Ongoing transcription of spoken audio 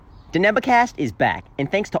Denebacast is back, and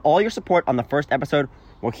thanks to all your support on the first episode,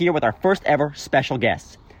 we're here with our first ever special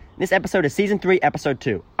guests. This episode is Season 3, Episode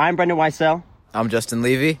 2. I'm Brendan Weissel. I'm Justin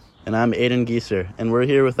Levy. And I'm Aiden Gieser, and we're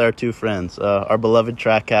here with our two friends, our beloved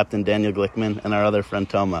track captain Daniel Glickman and our other friend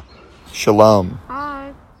Toma. Shalom.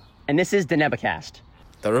 Hi. And this is Denebacast.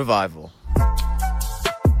 The Revival.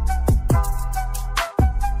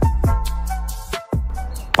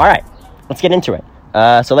 All right, let's get into it.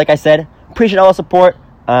 So like I said, appreciate all the support.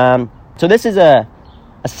 So this is a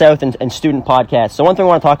South and student podcast. So one thing I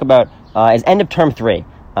want to talk about is end of term 3.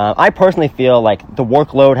 I personally feel like the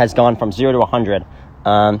workload has gone from 0 to 100.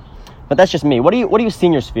 But that's just me. What do you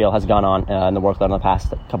seniors feel has gone on in the workload in the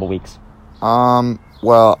past couple weeks?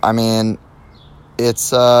 Well, I mean,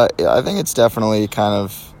 it's I think it's definitely kind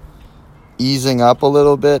of easing up a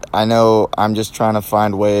little bit. I know I'm just trying to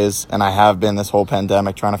find ways, and I have been this whole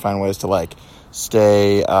pandemic trying to find ways to like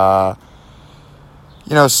stay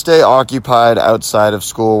occupied outside of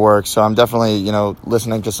schoolwork. So I'm definitely,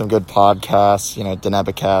 listening to some good podcasts,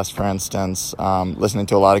 Denebacast, for instance, listening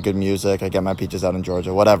to a lot of good music. I get my peaches out in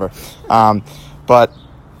Georgia, whatever. But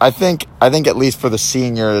I think at least for the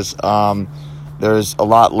seniors, there's a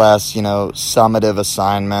lot less, summative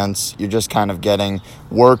assignments. You're just kind of getting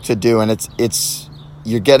work to do, and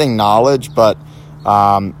you're getting knowledge, but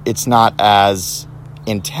it's not as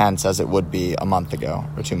intense as it would be a month ago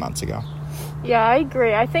or 2 months ago. Yeah, I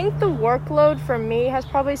agree. I think the workload for me has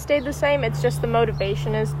probably stayed the same. It's just the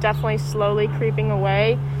motivation is definitely slowly creeping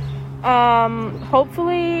away.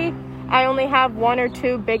 Hopefully, I only have 1 or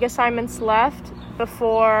 2 big assignments left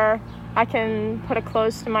before I can put a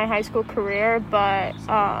close to my high school career. But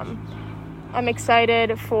I'm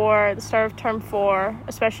excited for the start of term 4,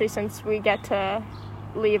 especially since we get to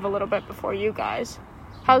leave a little bit before you guys.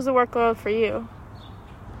 How's the workload for you?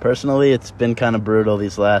 Personally, it's been kind of brutal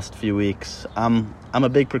these last few weeks. I'm a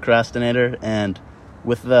big procrastinator, and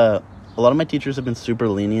with a lot of my teachers have been super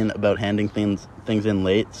lenient about handing things in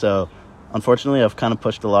late. So, unfortunately, I've kind of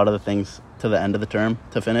pushed a lot of the things to the end of the term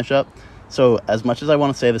to finish up. So, as much as I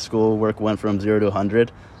want to say the schoolwork went from 0 to 100,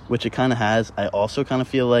 which it kind of has, I also kind of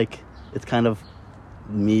feel like it's kind of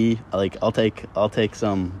me. Like I'll take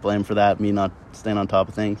some blame for that, me not staying on top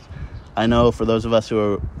of things. I know for those of us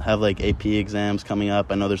who have like AP exams coming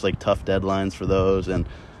up, I know there's like tough deadlines for those, and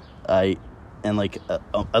as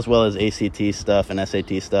well as ACT stuff and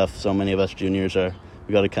SAT stuff. So many of us juniors we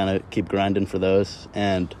got to kind of keep grinding for those,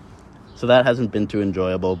 and so that hasn't been too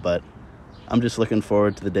enjoyable. But I'm just looking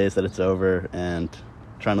forward to the days that it's over and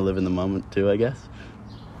trying to live in the moment too, I guess.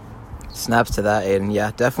 Snaps to that, Aiden.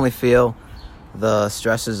 Yeah, definitely feel the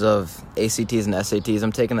stresses of ACTs and SATs.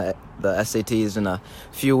 I'm taking the SATs in a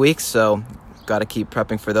few weeks, so got to keep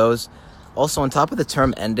prepping for those. Also, on top of the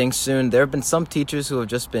term ending soon, there have been some teachers who have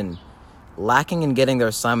just been lacking in getting their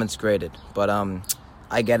assignments graded. But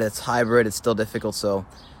I get it. It's hybrid. It's still difficult, so,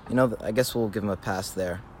 I guess we'll give them a pass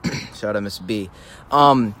there. Shout out Miss B.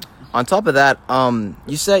 On top of that,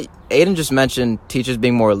 you said, Aiden just mentioned teachers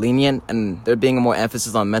being more lenient and there being more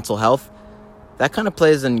emphasis on mental health. That kind of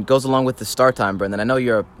plays and goes along with the start time, Brendan. I know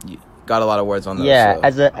you got a lot of words on those. Yeah,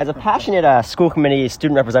 so. as a passionate school committee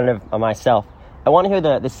student representative myself, I want to hear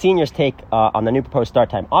the seniors' take on the new proposed start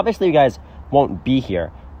time. Obviously, you guys won't be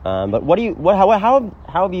here, but how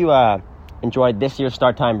have you enjoyed this year's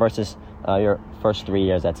start time versus your first 3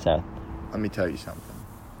 years at South? Let me tell you something.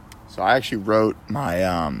 So I actually wrote my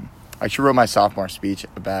sophomore speech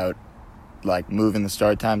about like moving the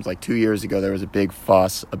start times. Like 2 years ago, there was a big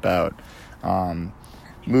fuss about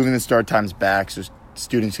moving the start times back so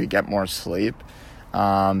students could get more sleep.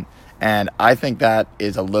 And I think that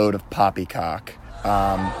is a load of poppycock.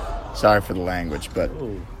 Sorry for the language, but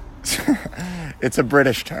it's a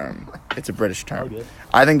British term. Okay.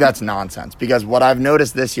 I think that's nonsense because what I've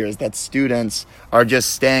noticed this year is that students are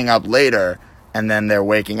just staying up later and then they're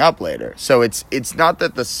waking up later. So it's not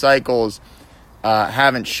that the cycles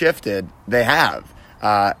haven't shifted. They have.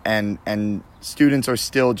 And students are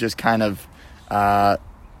still just kind of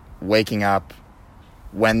waking up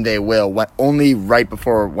when they will, only right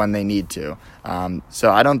before when they need to.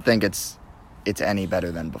 So I don't think it's any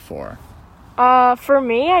better than before. For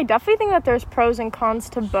me, I definitely think that there's pros and cons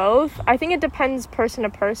to both. I think it depends person to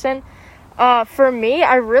person. For me,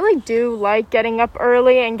 I really do like getting up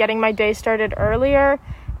early and getting my day started earlier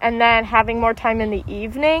and then having more time in the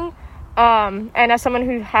evening. And as someone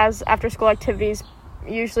who has after-school activities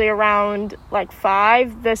usually around like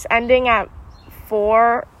 5, this ending at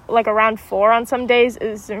 4, like around 4 on some days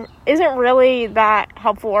isn't really that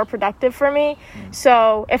helpful or productive for me.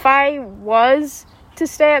 So if I was to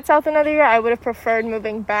stay at South another year, I would have preferred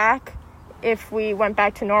moving back if we went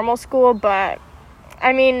back to normal school, but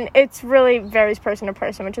I mean, it's really varies person to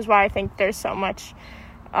person, which is why I think there's so much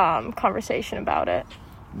conversation about it.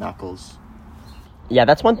 Knuckles. Yeah,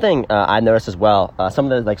 that's one thing I noticed as well.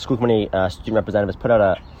 Some of the like school committee student representatives put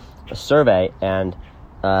out a survey, and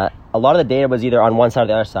a lot of the data was either on one side or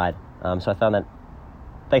the other side. So I found that.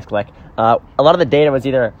 Thanks, Click. A lot of the data was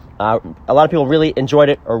either a lot of people really enjoyed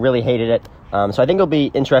it or really hated it. So I think it'll be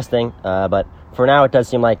interesting. But for now, it does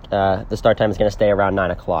seem like the start time is going to stay around 9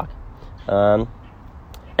 o'clock.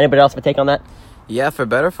 Anybody else have a take on that? Yeah, for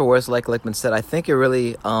better or for worse, like Lickman said, I think it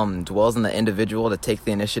really dwells on the individual to take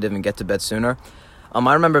the initiative and get to bed sooner.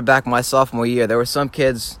 I remember back my sophomore year, there were some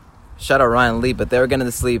kids, shout out Ryan Lee, but they were getting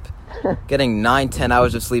to sleep, getting 9-10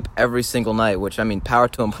 hours of sleep every single night, which, I mean, power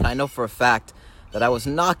to them. But I know for a fact that I was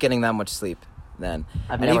not getting that much sleep then.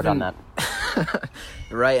 I've never done that.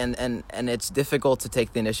 Right, and it's difficult to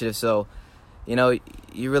take the initiative, so, you know,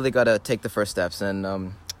 you really got to take the first steps. And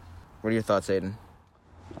what are your thoughts, Aiden?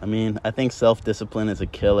 I mean, I think self-discipline is a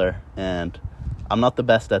killer, and I'm not the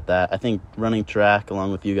best at that. I think running track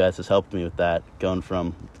along with you guys has helped me with that, going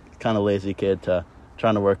from kind of lazy kid to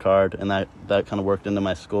trying to work hard, and that kind of worked into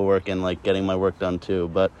my schoolwork and like getting my work done too.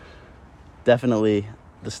 But definitely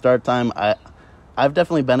the start time, I've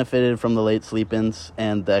definitely benefited from the late sleep-ins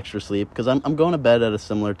and the extra sleep because I'm going to bed at a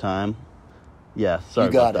similar time. Yeah, sorry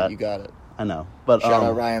about that. You got it. I know, but Shout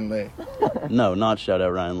out Ryan Lee. No, not shout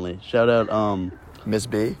out Ryan Lee. Shout out Miss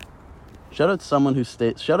B. Shout out someone who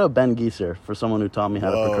shout out Ben Gieser for someone who taught me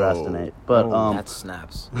how to procrastinate. But that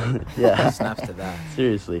snaps. yeah, Snaps to that.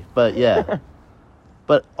 seriously. But yeah,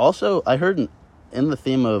 but also I heard in the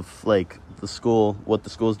theme of like the school, what the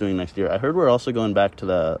school's doing next year, I heard we're also going back to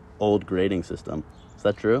the old grading system. Is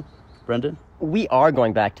that true, Brendan? We are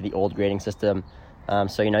going back to the old grading system.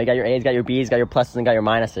 So, you know, you got your A's, got your B's, got your pluses, and got your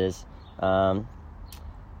minuses.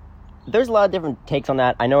 There's a lot of different takes on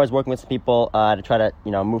that. I know I was working with some people to try to,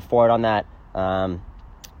 you know, move forward on that.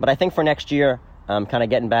 But I think for next year, kind of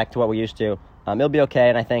getting back to what we used to, it'll be okay.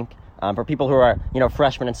 And I think for people who are, you know,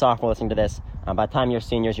 freshmen and sophomore listening to this, by the time you're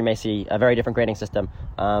seniors, you may see a very different grading system.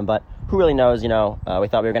 But who really knows, you know, we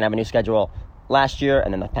thought we were going to have a new schedule last year,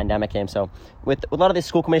 and then the pandemic came. So with a lot of this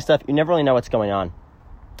school committee stuff, you never really know what's going on.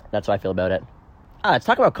 That's how I feel about it. Let's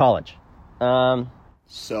talk about college.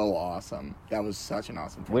 So awesome. That was such an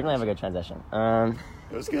awesome We don't have a good transition.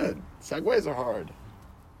 It was good. Segues are hard.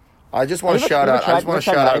 I just want to Have you shout ever out. I tried- just want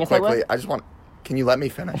to you ever shout tried out riding a quickly. Can you let me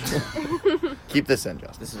finish? Keep this in,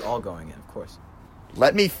 Justin. This is all going in, of course.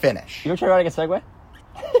 Let me finish. You ever try riding a Segway?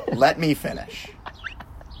 Let me finish.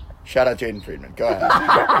 Shout out Jaden Friedman. Go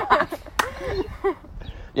ahead.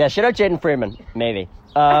 Yeah, shout out Jaden Freeman, maybe.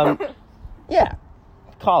 Yeah,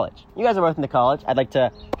 college. You guys are both into college. I'd like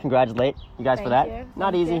to congratulate you guys for that. Thank you.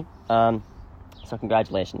 Not Thank easy. you. So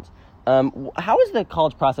congratulations. How has the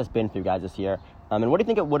college process been for you guys this year? And what do you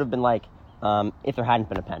think it would have been like if there hadn't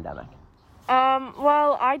been a pandemic?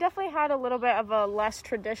 Well, I definitely had a little bit of a less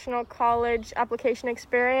traditional college application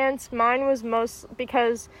experience. Mine was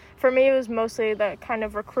because for me it was mostly the kind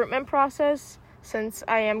of recruitment process, since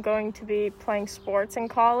I am going to be playing sports in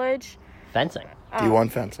college. Fencing.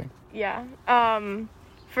 D1 fencing. Yeah.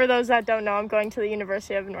 For those that don't know, I'm going to the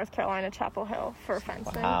University of North Carolina, Chapel Hill for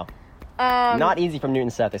fencing. Wow. Not easy from Newton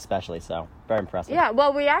South especially, so very impressive. Yeah,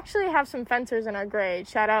 well, we actually have some fencers in our grade.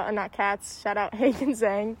 Shout out Anat Katz. Shout out Hagen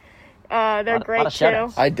Zhang. They're great of too.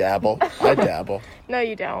 shout-outs. I dabble. No,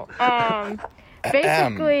 you don't.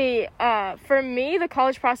 Basically, for me, the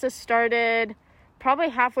college process started probably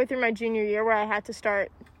halfway through my junior year, where I had to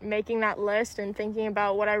start making that list and thinking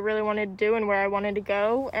about what I really wanted to do and where I wanted to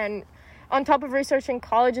go. And on top of researching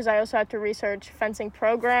colleges, I also had to research fencing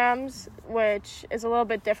programs, which is a little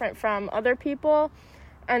bit different from other people.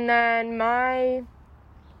 And then my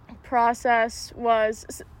process was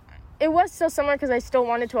still similar, because I still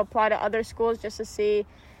wanted to apply to other schools just to see,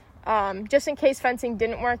 just in case fencing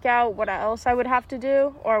didn't work out, what else I would have to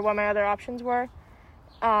do or what my other options were.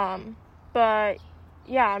 But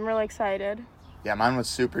yeah, I'm really excited. Yeah, mine was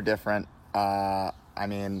super different. I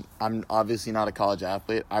mean, I'm obviously not a college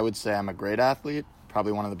athlete. I would say I'm a great athlete,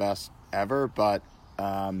 probably one of the best ever, but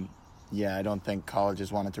yeah, I don't think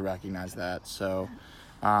colleges wanted to recognize that. So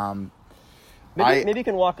Maybe you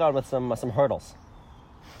can walk on with some hurdles.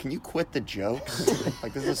 Can you quit the jokes?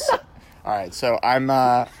 Like, this is... All right, so I'm...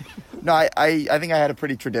 No, I think I had a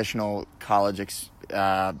pretty traditional college,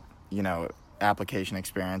 application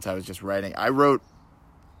experience. I was just writing. I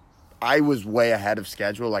was way ahead of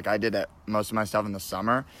schedule. Like, I did most of my stuff in the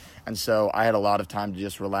summer, and so I had a lot of time to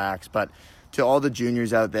just relax. But to all the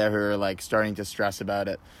juniors out there who are, like, starting to stress about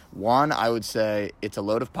it, one, I would say it's a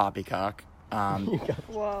load of poppycock.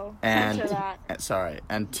 Whoa. And Picture that. sorry.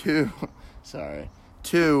 And two, sorry.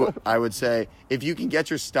 2, I would say if you can get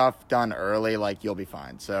your stuff done early, like, you'll be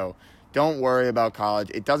fine. So don't worry about college.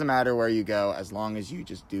 It doesn't matter where you go as long as you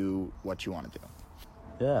just do what you want to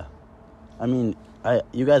do. Yeah. I mean,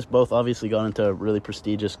 you guys both obviously got into really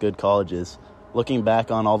prestigious, good colleges. Looking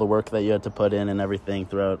back on all the work that you had to put in and everything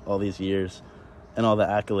throughout all these years and all the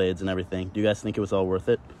accolades and everything, do you guys think it was all worth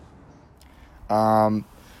it? Well,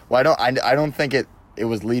 I don't think it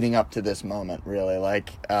was leading up to this moment, really.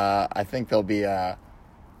 Like, I think there'll be a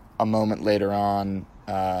moment later on,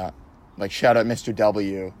 like, shout out Mr.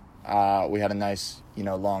 W. We had a nice,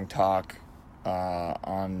 long talk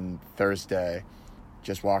on Thursday,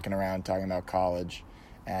 just walking around talking about college.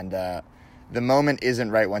 And the moment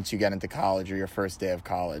isn't right once you get into college or your first day of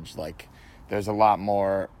college. Like, there's a lot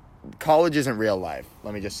more. College isn't real life.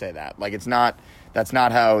 Let me just say that. Like, that's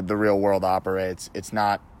not how the real world operates. It's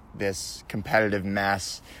not this competitive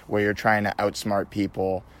mess where you're trying to outsmart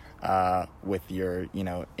people with your,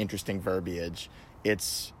 interesting verbiage.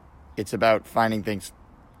 It's about finding things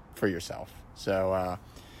for yourself. So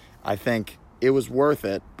I think it was worth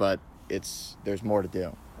it, but there's more to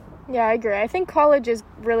do. Yeah, I agree. I think college is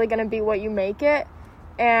really going to be what you make it.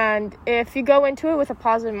 And if you go into it with a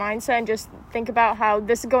positive mindset and just think about how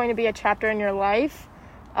this is going to be a chapter in your life,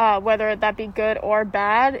 whether that be good or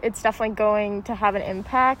bad, it's definitely going to have an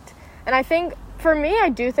impact. And I think for me, I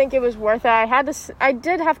do think it was worth it. I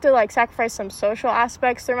did have to sacrifice some social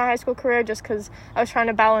aspects through my high school career just because I was trying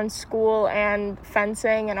to balance school and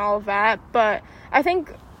fencing and all of that. But I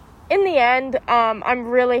think in the end, I'm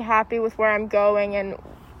really happy with where I'm going, and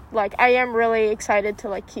I am really excited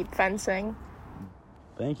to keep fencing.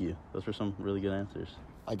 Thank you. Those were some really good answers.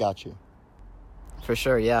 I got you. For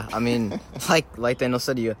sure, yeah. I mean, like Daniel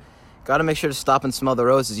said, you got to make sure to stop and smell the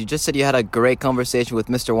roses. You just said you had a great conversation with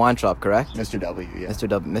Mr. Weintraub, correct? Mr. W, yeah.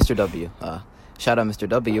 Mr. W. Shout out Mr.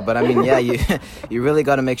 W. But I mean, yeah, you really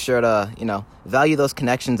got to make sure to, value those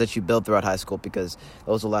connections that you build throughout high school, because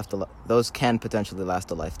those can potentially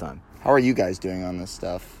last a lifetime. How are you guys doing on this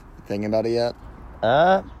stuff? Thinking about it yet?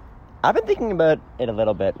 I've been thinking about it a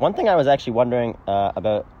little bit. One thing I was actually wondering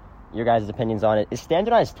about your guys' opinions on it is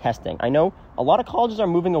standardized testing. I know a lot of colleges are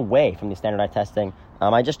moving away from the standardized testing.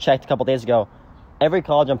 I just checked a couple days ago. Every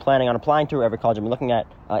college I'm planning on applying to, every college I'm looking at,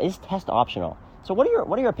 is test optional. So what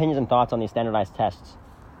are your opinions and thoughts on these standardized tests?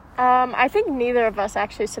 I think neither of us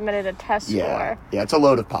actually submitted a test score. Yeah, it's a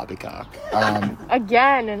load of poppycock.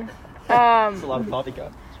 Again. It's a lot of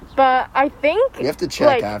poppycock. But I think we have to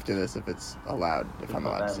check after this if it's allowed, if I'm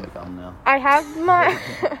allowed to say that. I have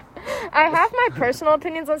my personal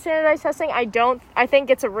opinions on standardized testing. I think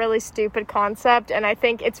it's a really stupid concept, and I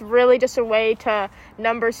think it's really just a way to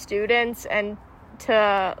number students and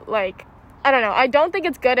to I don't know. I don't think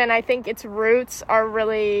it's good, and I think its roots are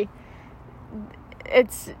really,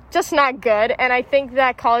 it's just not good. And I think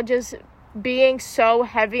that colleges being so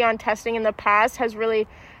heavy on testing in the past has really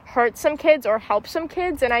hurt some kids or help some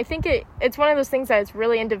kids, and I think it's one of those things that is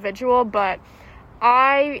really individual. But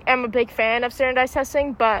I am a big fan of standardized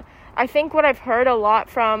testing, but I think what I've heard a lot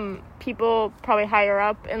from people probably higher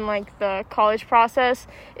up in the college process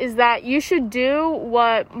is that you should do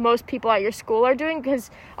what most people at your school are doing,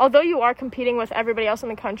 because although you are competing with everybody else in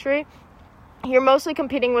the country, you're mostly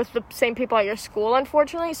competing with the same people at your school,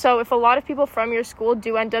 unfortunately. So if a lot of people from your school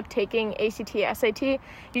do end up taking ACT, SAT,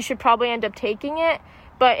 you should probably end up taking it.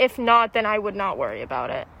 But if not, then I would not worry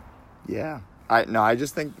about it. Yeah. I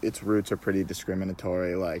just think its roots are pretty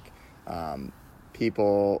discriminatory.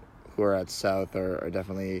 People who are at South are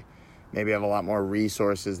definitely maybe have a lot more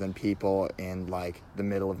resources than people in the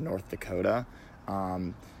middle of North Dakota.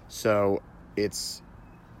 So it's,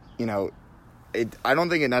 I don't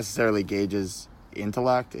think it necessarily gauges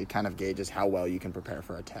intellect. It kind of gauges how well you can prepare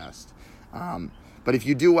for a test. But if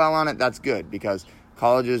you do well on it, that's good, because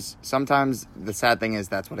colleges, sometimes the sad thing is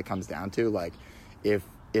that's what it comes down to.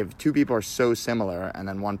 If two people are so similar and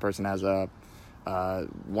then one person has a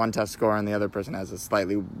one test score and the other person has a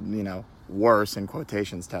slightly, worse in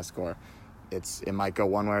quotations test score, it might go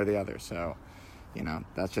one way or the other. So,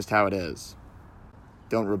 that's just how it is.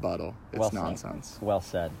 Don't rebuttal. It's nonsense. Well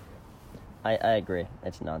said. I agree.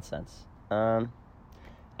 It's nonsense.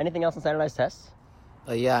 Anything else on standardized tests?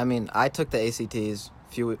 Yeah, I mean, I took the ACTs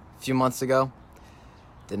few months ago.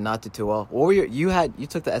 Did not do too well. What were you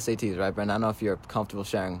took the SATs, right, Brent? I don't know if you're comfortable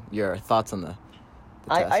sharing your thoughts on the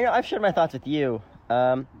test. I've shared my thoughts with you.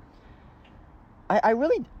 I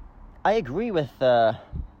agree with what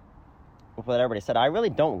everybody said. I really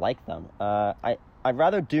don't like them. I'd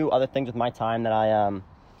rather do other things with my time that I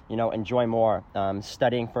enjoy more.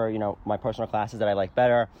 Studying for my personal classes that I like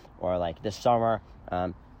better, or this summer.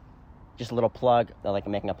 Just a little plug. I like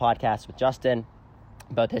making a podcast with Justin.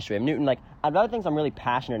 about the history of Newton. Like, I'd rather things I'm really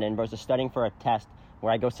passionate in versus studying for a test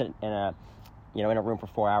where I go sit in a room for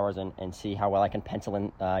 4 hours and see how well I can pencil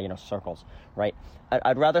in, circles, right?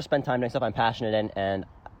 I'd rather spend time doing stuff I'm passionate in, and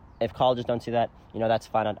if colleges don't see that, that's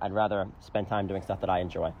fine. I'd rather spend time doing stuff that I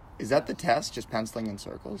enjoy. Is that the test, just penciling in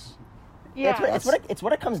circles? Yeah. It's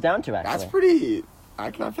what it comes down to, actually. That's pretty... I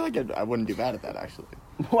feel like I wouldn't do bad at that, actually.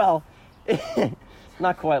 Well,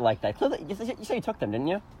 not quite like that. You said you took them, didn't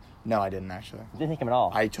you? No, I didn't, actually. You didn't take them at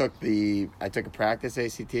all. I took a practice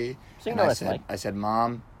ACT. So you and know what it's like. I said,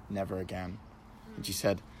 Mom, never again. And she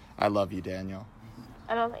said, I love you, Daniel.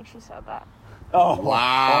 I don't think she said that. Oh,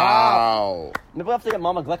 Wow. Maybe we'll have to get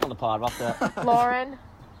Mama Glick on the pod. We'll have to... Lauren,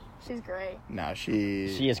 she's great. No,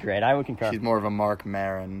 she She is great. I would concur. She's more of a Mark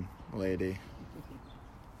Maron lady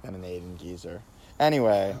than an Aiden Geezer.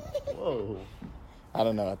 Anyway, Whoa. I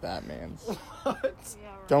don't know what that means. Yeah,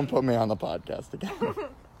 right. Don't put me on the podcast again.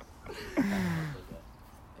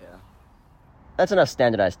 Yeah. That's enough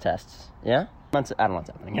standardized tests. Yeah? I don't know what's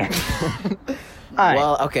happening here. All right.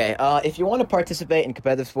 Well, okay. If you want to participate in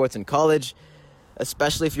competitive sports in college,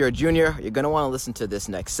 especially if you're a junior, you're going to want to listen to this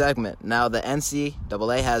next segment. Now, the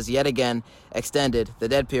NCAA has yet again extended the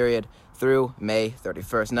dead period through May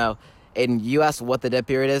 31st. Now, Aiden, you asked what the dead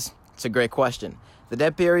period is? It's a great question. The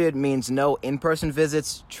dead period means no in-person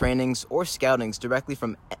visits, trainings, or scoutings directly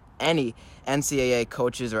from any NCAA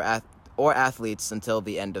coaches or athletes until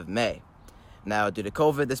the end of May. Now, due to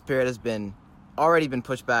COVID, this period has already been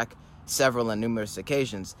pushed back several and numerous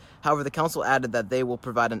occasions. However, the council added that they will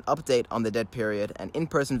provide an update on the dead period and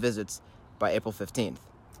in-person visits by April 15th.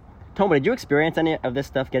 Toma, did you experience any of this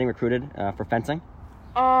stuff getting recruited for fencing?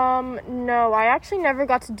 No, I actually never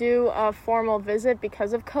got to do a formal visit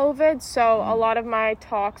because of COVID, so a lot of my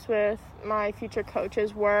talks with my future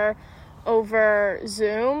coaches were over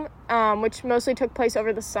Zoom, which mostly took place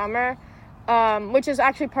over the summer, which is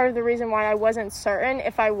actually part of the reason why I wasn't certain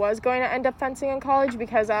if I was going to end up fencing in college,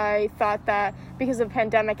 because I thought that because of the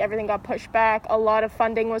pandemic, everything got pushed back. A lot of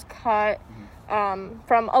funding was cut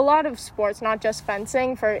from a lot of sports, not just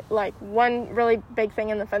fencing. For like one really big thing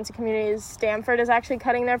in the fencing community is Stanford is actually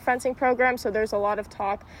cutting their fencing program, so there's a lot of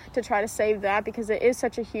talk to try to save that because it is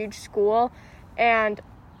such a huge school. And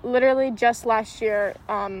literally just last year,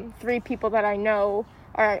 3 people that I know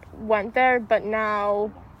went there, but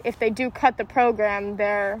now if they do cut the program,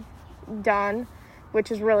 they're done, which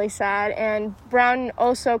is really sad. And Brown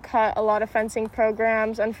also cut a lot of fencing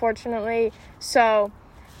programs, unfortunately. So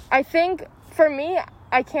I think for me,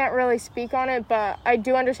 I can't really speak on it, but I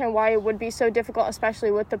do understand why it would be so difficult,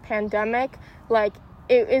 especially with the pandemic. Like,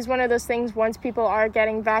 it is one of those things, once people are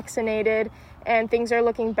getting vaccinated and things are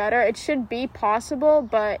looking better, it should be possible,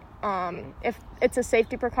 but if it's a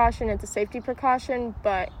safety precaution, it's a safety precaution,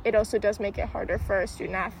 but it also does make it harder for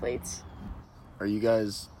student athletes. Are you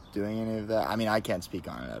guys doing any of that? I mean, I can't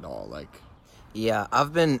speak on it at all. Like, Yeah,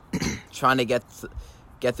 I've been trying to get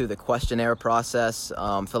through the questionnaire process,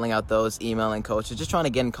 filling out those, emailing coaches, just trying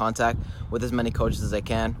to get in contact with as many coaches as I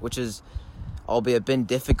can, which is albeit been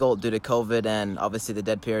difficult due to COVID and obviously the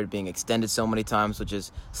dead period being extended so many times, which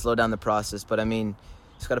has slowed down the process. But I mean,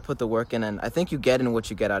 just got to put the work in, and I think you get in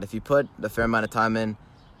what you get out. If you put a fair amount of time in,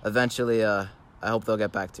 eventually I hope they'll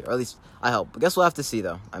get back to you, or at least I hope. I guess we'll have to see,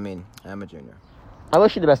 though. I mean, I'm a junior. I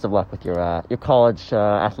wish you the best of luck with your college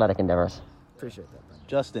athletic endeavors. Appreciate that, man.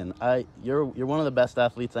 Justin, you're one of the best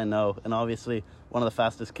athletes I know, and obviously one of the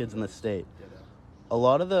fastest kids in the state. A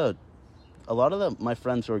lot of my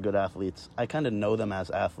friends who are good athletes, I kind of know them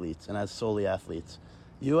as athletes and as solely athletes.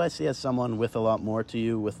 You, I see as someone with a lot more to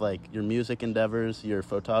you, with like your music endeavors, your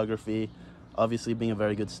photography, obviously being a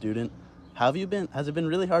very good student. Has it been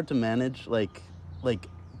really hard to manage? Like,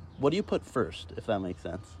 what do you put first, if that makes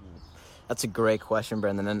sense? That's a great question,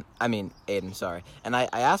 Brendan. Aiden, sorry. And I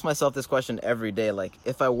ask myself this question every day. Like,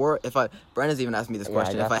 Brendan's even asked me this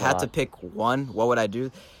question. If I had to pick one, what would I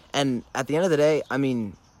do? And at the end of the day, I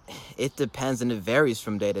mean, it depends and it varies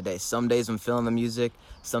from day to day. Some days I'm feeling the music.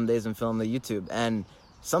 Some days I'm feeling the YouTube. And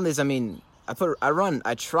some days, I mean,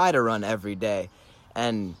 I try to run every day.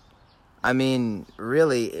 And I mean,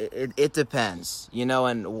 really, it depends,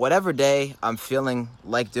 and whatever day I'm feeling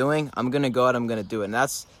like doing, I'm going to go out, I'm going to do it. And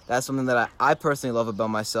that's something that I personally love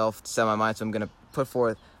about myself, to set my mind. So I'm going to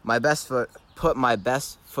put my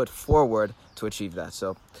best foot forward to achieve that.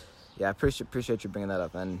 So, yeah, I appreciate you bringing that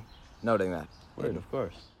up and noting that. Word, of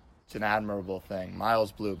course. it's an admirable thing.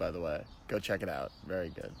 Miles Blue, by the way. Go check it out. Very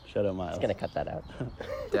good. Shout out Miles. He's going to cut that out.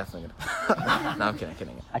 Definitely gonna. No, I'm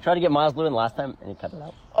kidding. I tried to get Miles Blue in the last time, and he cut it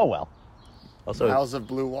out. Oh, well. Also, Miles of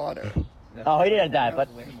Blue Water. Oh, he didn't die, but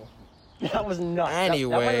That was nuts. That might have been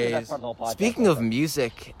the Anyways, best part of the whole podcast. speaking of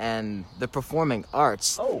music and the performing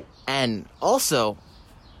arts, Oh. and also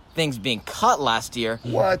things being cut last year,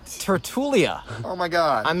 What? Tertulia. Oh my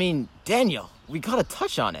God. I mean, Daniel, we gotta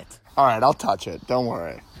touch on it. All right, I'll touch it. Don't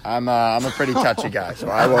worry. I'm a pretty touchy guy, so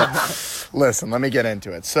I will. Listen, let me get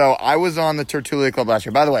into it. So I was on the Tertulia Club last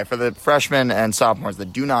year. By the way, for the freshmen and sophomores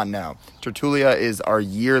that do not know, Tertulia is our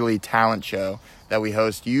yearly talent show that we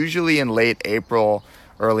host usually in late April,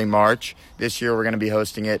 early March. This year we're going to be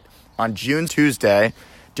hosting it on June Tuesday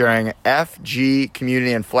during FG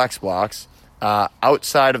Community and Flex Blocks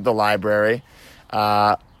outside of the library.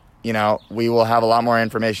 We will have a lot more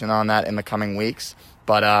information on that in the coming weeks.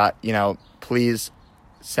 But, please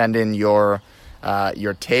send in your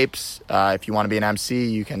tapes. If you want to be an MC,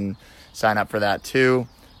 you can sign up for that too.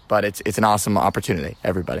 But it's an awesome opportunity,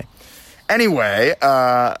 everybody. Anyway,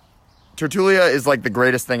 Tertulia is like the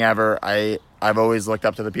greatest thing ever. I've always looked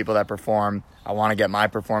up to the people that perform. I want to get my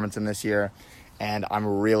performance in this year, and I'm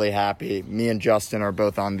really happy. Me and Justin are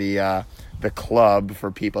both on the club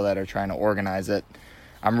for people that are trying to organize it.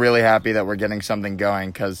 I'm really happy that we're getting something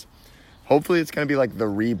going because hopefully it's going to be like the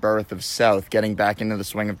rebirth of South, getting back into the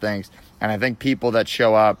swing of things. And I think people that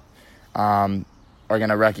show up are going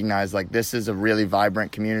to recognize like this is a really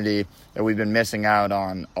vibrant community that we've been missing out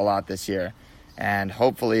on a lot this year. And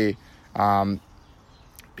hopefully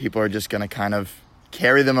people are just going to kind of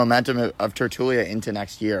carry the momentum of Tertulia into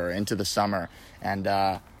next year or into the summer and,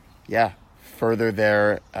 further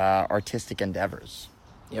their artistic endeavors.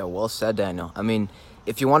 Yeah, well said, Daniel. I mean,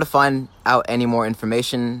 if you want to find out any more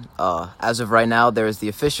information, as of right now, there's the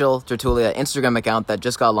official Tertulia Instagram account that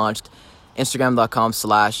just got launched,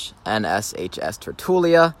 Instagram.com/NSHS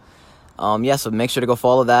Tertulia. So make sure to go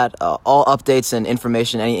follow that. All updates and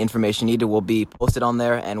information, any information needed will be posted on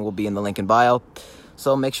there and will be in the link in bio.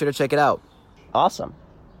 So make sure to check it out. Awesome.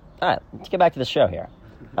 All right, let's get back to the show here.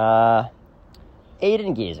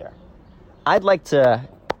 Aiden Geezer. I'd like to...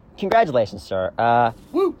 Congratulations, sir.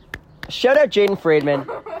 Woo! Shout out Jaden Friedman.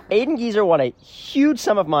 Aiden Geezer won a huge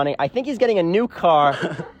sum of money. I think he's getting a new car.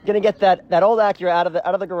 Gonna get that old Acura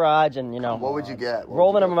out of the garage and, What would you get?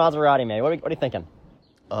 rolling in a Maserati, man. What are you thinking?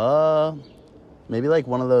 Maybe like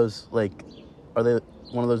one of those, like, are they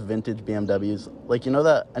one of those vintage BMWs? Like, you know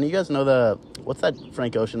that, and you guys know what's that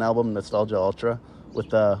Frank Ocean album, Nostalgia Ultra, with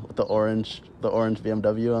the orange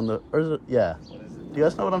BMW on the, or is it, yeah. Do you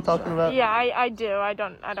guys know what I'm talking about? Yeah, I do. I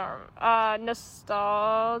don't.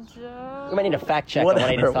 Nostalgia. We might need a fact check on what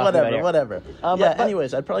Aiden's talking about here. Whatever. But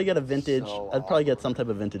anyways, I'd probably get a vintage, I'd probably get some type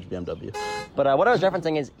of vintage BMW. But what I was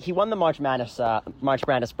referencing is he won the March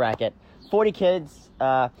Madness bracket. 40 kids.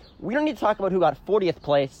 We don't need to talk about who got 40th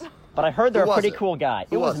place, but I heard they're Who a was pretty it? cool guy.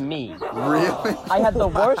 It was was it? me. Really? I had the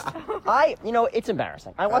worst. It's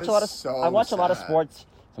embarrassing. I watch is a lot of so I watch a lot of sad. sports.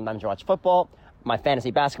 Sometimes I watch football. My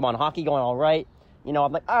fantasy basketball and hockey going all right. I'm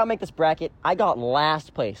like, I'll make this bracket. I got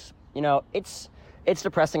last place. It's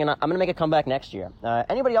depressing, and I'm gonna make a comeback next year.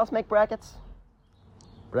 Anybody else make brackets?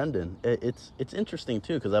 Brendan, it's interesting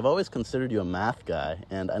too because I've always considered you a math guy,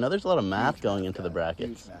 and I know there's a lot of math going into the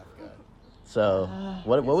brackets. So,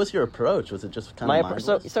 what was your approach? Was it just kind of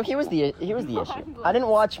mindless? So here was the issue. I didn't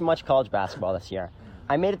watch much college basketball this year.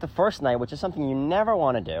 I made it the first night, which is something you never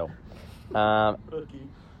want to do.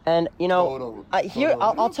 And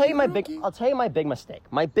I'll tell you my big mistake.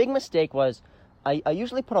 My big mistake was I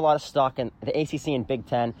usually put a lot of stock in the ACC and Big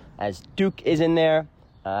Ten, as Duke is in there,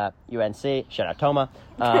 UNC, shout out Toma.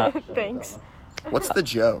 Thanks. What's the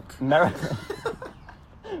joke?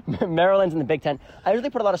 Maryland's in the Big Ten. I usually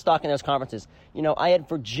put a lot of stock in those conferences. I had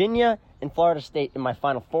Virginia and Florida State in my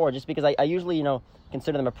Final Four just because I usually,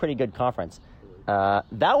 consider them a pretty good conference. It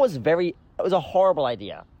was a horrible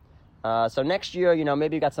idea. So next year,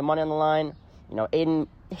 maybe you got some money on the line. Aiden,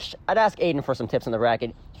 I'd ask Aiden for some tips on the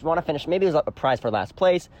racket. If you want to finish, maybe there's a prize for last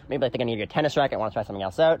place. Maybe like they're going to give you a tennis racket. Want to try something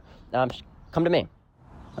else out. Come to me.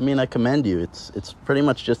 I mean, I commend you. It's pretty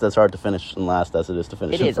much just as hard to finish in last as it is to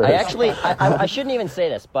finish It in is. first. I shouldn't even say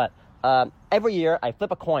this, but every year I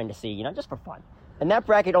flip a coin to see, just for fun. And that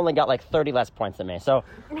bracket only got like 30 less points than me. So,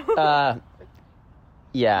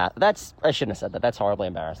 yeah, I shouldn't have said that. That's horribly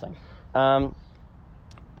embarrassing.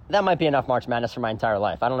 That might be enough March Madness for my entire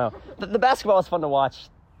life. I don't know. The basketball is fun to watch.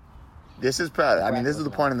 This is probably. This is the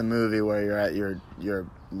point in the movie where you're at your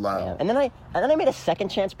low. Yeah. And then I made a second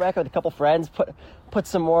chance bracket with a couple friends. Put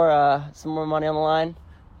some more money on the line.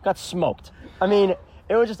 Got smoked. It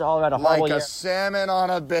was just all around a horrible Like year. a salmon on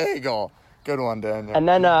a bagel. Good one, Daniel. And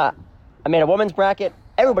then I made a women's bracket.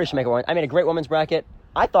 Everybody should make a women's. I made a great women's bracket.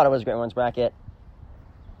 I thought it was a great women's bracket.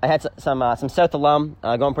 I had some South alum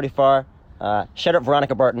going pretty far. Shout out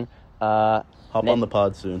Veronica Burton. Hop on the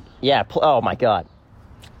pod soon. Yeah. Oh my God.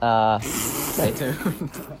 Stay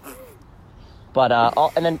tuned. But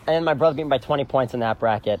and then my brother beat me by 20 points in that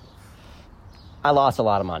bracket. I lost a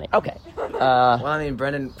lot of money. Okay. Well, I mean,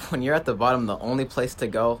 Brendan, when you're at the bottom, the only place to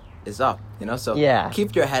go is up. So Yeah.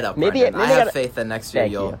 keep your head up. Maybe Brendan. I I have gotta- faith that next year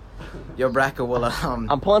Thank you. your bracket will.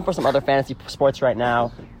 I'm pulling for some other fantasy sports right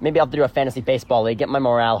now. Maybe I'll have to do a fantasy baseball league, get my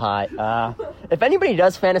morale high. If anybody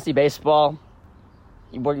does fantasy baseball,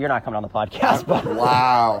 you're not coming on the podcast. But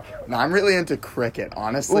Wow. No, I'm really into cricket.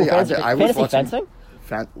 Honestly, Ooh, fantasy, I was fantasy watching.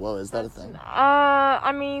 fencing? Whoa, is that a thing?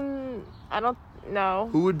 I mean, I don't know.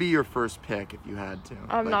 Who would be your first pick if you had to?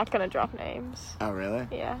 I'm Like- not gonna drop names. Oh, really?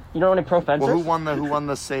 Yeah. You don't know any pro fencers? Well, who won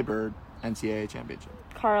the Sabre NCAA championship?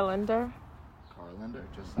 Carlinder. Carlinder.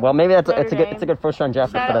 Just Well, maybe it's Notre a Dame. good first round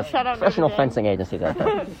draft Shout for out- the shout out professional Notre Dame. fencing agencies out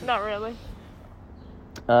there. Not really.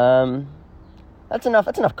 That's enough.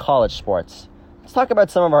 That's enough college sports. Let's talk about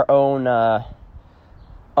some of our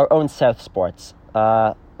own South sports.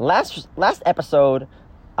 Last episode,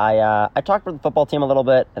 I talked with the football team a little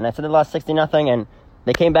bit, and I said they lost 60-0, and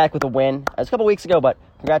they came back with a win. It was a couple weeks ago, but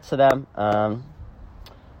congrats to them.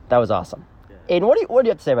 That was awesome. Aiden, what do you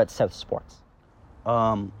have to say about South sports?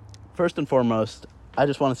 First and foremost, I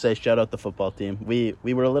just want to say shout out the football team. We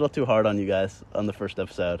were a little too hard on you guys on the first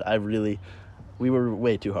episode. We were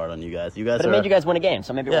way too hard on you guys. You guys But it made you guys win a game,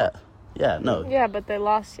 so maybe it worked. no. Yeah, but they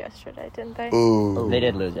lost yesterday, didn't they? Ooh. They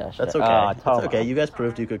did lose yesterday. That's okay. That's Tomo. okay. You guys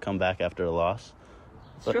proved you could come back after a loss.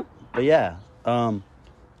 It's true. But yeah, I'm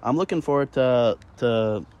looking forward to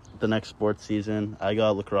the next sports season. I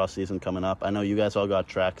got lacrosse season coming up. I know you guys all got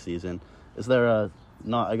track season. Is there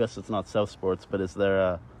I guess it's not South sports, but is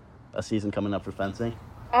there a season coming up for fencing?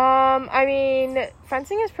 I mean,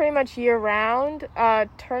 fencing is pretty much year-round.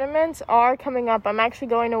 Tournaments are coming up. I'm actually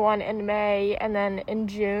going to one in May and then in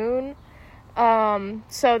June.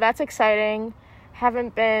 So that's exciting.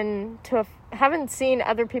 Haven't seen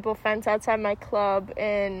other people fence outside my club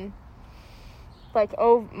in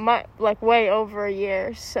way over a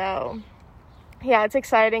year. So yeah, it's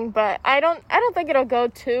exciting, but I don't think it'll go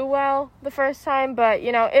too well the first time, but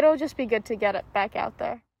it'll just be good to get it back out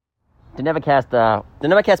there. The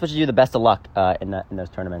Nevacast wishes you the best of luck in those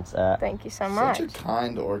tournaments. Thank you so much. Such a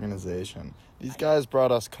kind organization. These guys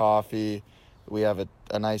brought us coffee. We have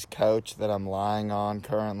a nice couch that I'm lying on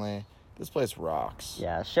currently. This place rocks.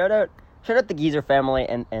 Yeah, shout out the Geezer family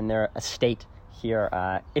and their estate here.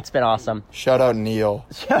 It's been awesome. Shout out Neil.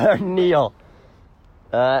 Shout out Neil.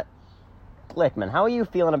 Glickman, how are you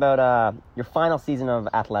feeling about your final season of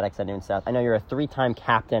athletics at Noon South? I know you're a 3-time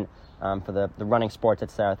captain for the running sports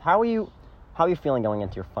at South. How are you feeling going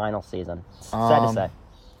into your final season? Sad to say.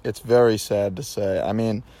 It's very sad to say. I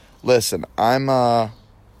mean, listen, I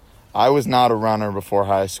was not a runner before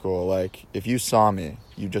high school. Like, if you saw me,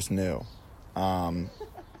 you just knew. I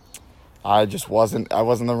wasn't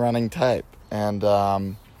the running type. And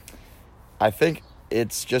I think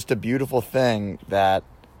it's just a beautiful thing that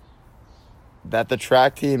the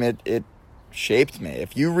track team, it shaped me.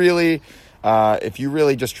 If you really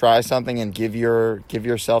just try something and give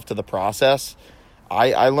yourself to the process,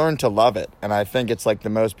 I learned to love it. And I think it's like the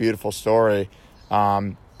most beautiful story.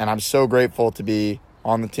 And I'm so grateful to be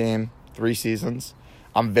on the team 3 seasons.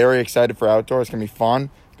 I'm very excited for outdoors. It's going to be fun.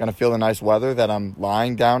 Going to feel the nice weather that I'm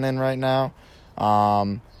lying down in right now.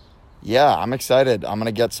 Yeah, I'm excited. I'm going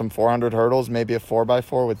to get some 400 hurdles, maybe a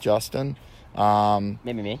 4x4 with Justin.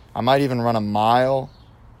 Maybe me. I might even run a mile.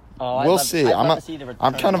 Oh, We'll see. I'd love to see the return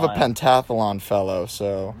I'm kind of a mile. pentathlon fellow,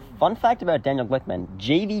 so. Fun fact about Daniel Glickman,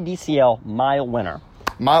 JVDCL mile winner.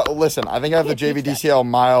 Listen, I think I have the JVDCL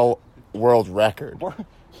mile world record.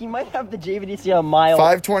 He might have the JVDCL mile.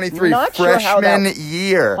 5:23 Not sure how freshman that-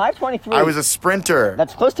 year. 5:23. I was a sprinter.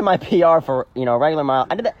 That's close to my PR for a regular mile.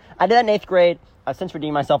 I did that in 8th grade. I've since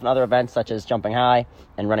redeemed myself in other events such as jumping high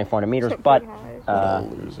and running 400 meters. But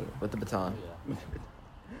Loser. with the baton.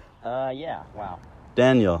 yeah, wow.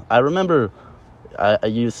 Daniel, I remember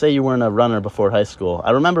you say you weren't a runner before high school.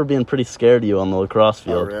 I remember being pretty scared of you on the lacrosse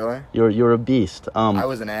field. really? You were a beast. I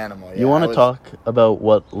was an animal. You want to talk about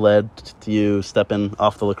what led to you stepping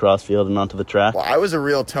off the lacrosse field and onto the track? Well, I was a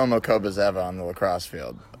real Tomo Kobazeva on the lacrosse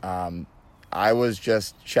field. I was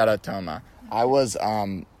just shout out Toma. I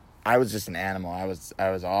was just an animal. I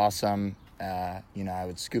was awesome. I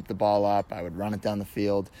would scoop the ball up. I would run it down the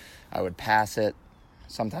field. I would pass it.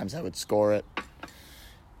 Sometimes I would score it.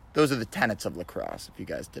 Those are the tenets of lacrosse, if you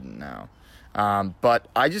guys didn't know. But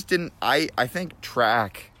I just didn't. I think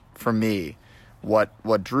track for me, what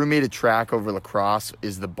drew me to track over lacrosse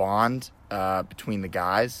is the bond between the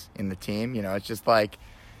guys in the team.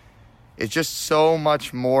 It's just so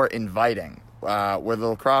much more inviting. Where the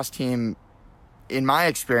lacrosse team, in my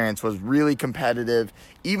experience, was really competitive.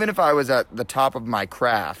 Even if I was at the top of my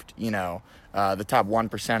craft, the top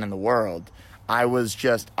 1% in the world, I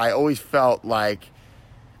always felt like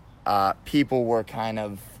people were kind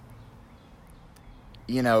of,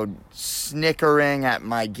 snickering at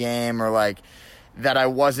my game, or like that I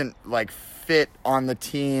wasn't like fit on the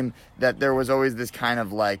team, that there was always this kind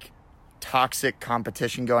of like toxic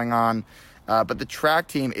competition going on. But the track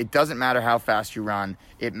team, it doesn't matter how fast you run.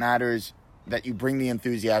 It matters that you bring the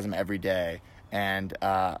enthusiasm every day. And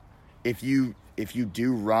if you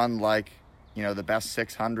do run like, the best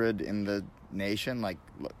 600 in the nation, like,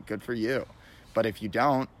 good for you. But if you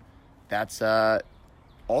don't, that's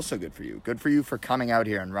also good for you. Good for you for coming out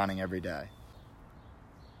here and running every day.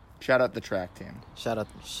 Shout out the track team. Shout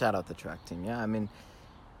out the track team. Yeah, I mean,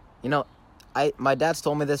 my dad's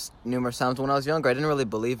told me this numerous times when I was younger. I didn't really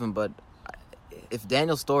believe him, but if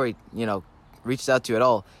Daniel Story, reached out to you at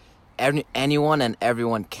all, anyone and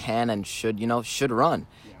everyone can and should run.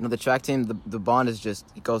 The track team, the bond is just,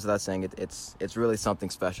 it goes without saying, it's really something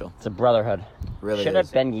special. It's a brotherhood. Really Shout is.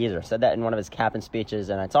 out Ben Geezer. Said that in one of his captain speeches,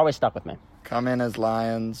 and it's always stuck with me. Come in as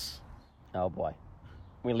Lions. Oh, boy.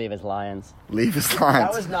 We leave as Lions. Leave as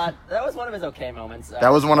Lions. That was one of his okay moments.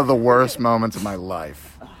 That was one of the worst moments of my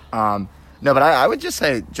life. No, but I would just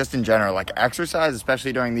say, just in general, like, exercise,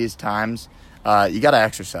 especially during these times, you got to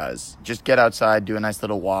exercise. Just get outside, do a nice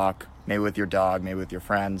little walk, maybe with your dog, maybe with your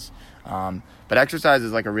friends. But exercise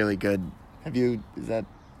is like a really good... is that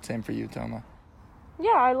same for you, Toma?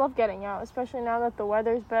 Yeah, I love getting out, especially now that the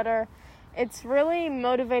weather's better. It's really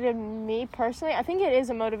motivated me personally. I think it is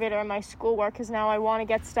a motivator in my schoolwork, because now I want to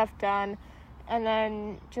get stuff done and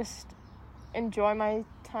then just enjoy my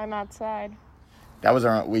time outside.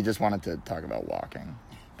 We just wanted to talk about walking.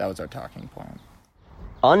 That was our talking point.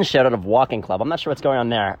 Unshout out of Walking Club. I'm not sure what's going on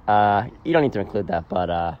there. You don't need to include that,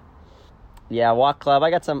 but yeah, Walk Club. I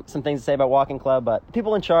got some things to say about Walking Club, but the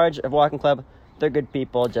people in charge of Walking Club, they're good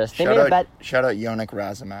people. They made a bet. Shout out Yonik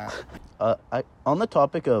Razamat. On the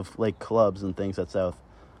topic of like clubs and things at South,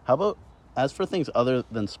 how about, as for things other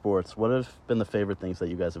than sports, what have been the favorite things that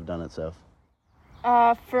you guys have done at South?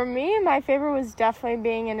 For me, my favorite was definitely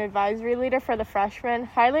being an advisory leader for the freshmen.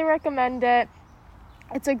 Highly recommend it.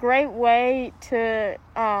 It's a great way to,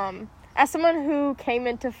 as someone who came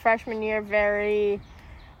into freshman year very,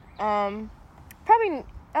 I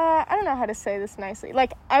don't know how to say this nicely.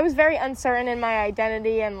 Like, I was very uncertain in my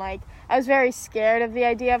identity, and like, I was very scared of the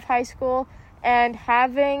idea of high school, and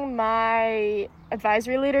having my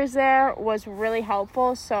advisory leaders there was really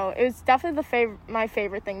helpful. So it was definitely my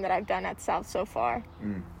favorite thing that I've done at South so far.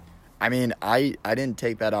 I mean, I didn't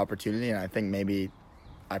take that opportunity, and I think maybe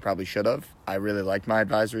I probably should have. I really liked my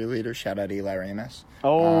advisory leader. Shout out Eli Ramus.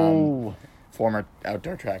 Oh. Former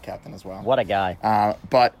outdoor track captain as well. What a guy.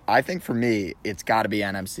 But I think for me, it's got to be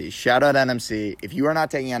NMC. Shout out NMC. If you are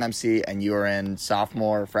not taking NMC and you are in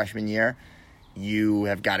sophomore or freshman year, you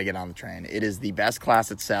have got to get on the train. It is the best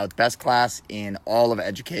class at South, best class in all of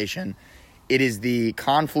education. It is the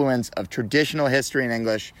confluence of traditional history and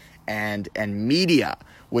English and media,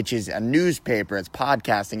 which is a newspaper, it's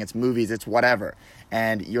podcasting, it's movies, it's whatever.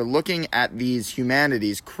 And you're looking at these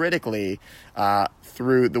humanities critically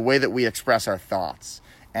through the way that we express our thoughts.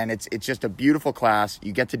 And it's just a beautiful class.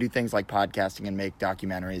 You get to do things like podcasting and make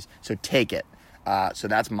documentaries, so take it. So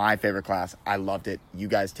that's my favorite class. I loved it. You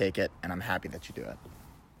guys take it, and I'm happy that you do it.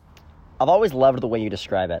 I've always loved the way you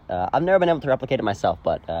describe it. I've never been able to replicate it myself,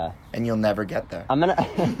 but... and you'll never get there. I'm gonna...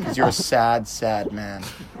 Because you're a sad, sad man.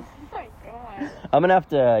 Oh my God. I'm gonna have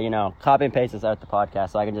to, copy and paste this out the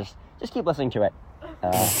podcast so I can just keep listening to it.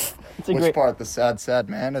 It's a Which great... part? The sad, sad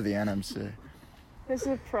man or the NMC? This is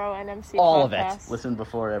a pro NMC All of podcast. it. Listen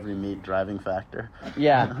before every meet, driving factor.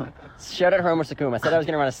 Yeah. Shout out Homer Sakuma. I said I was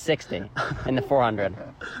going to run a 60 in the 400.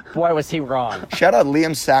 Boy, was he wrong. Shout out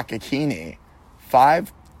Liam Sakakini.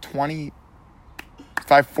 5:20,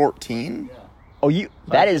 5:14. Oh,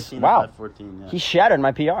 that is, 5:15 wow. and 5:14, yeah. He shattered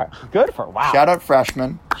my PR. Good for, wow. Shout out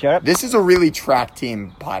freshman. Shout out. This is a really track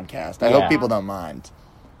team podcast. I Yeah. hope people don't mind.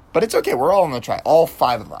 But it's okay. We're all on the track. All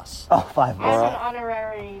 5 of us. Oh, 5 I'm more. an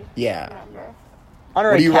honorary Yeah. member.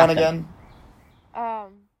 Honorary What do you captain. run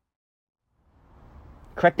again?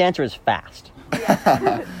 Correct answer is fast.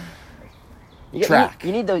 Track.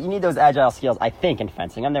 You need those agile skills, I think, in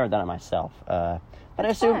fencing. I've never done it myself. But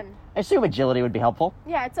I fun. assume agility would be helpful.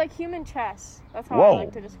 Yeah, it's like human chess. That's how Whoa. I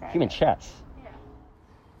like to describe Human it. chess.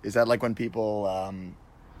 Is that like when people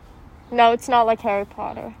No, it's not like Harry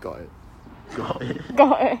Potter. go ahead.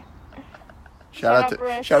 Go ahead. Shout out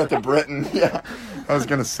Brit. to Britain. Yeah. I was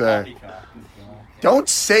gonna say. Don't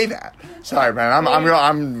say that. Sorry, man.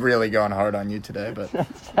 I'm really going hard on you today, but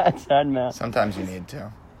That's sad, man. sometimes you need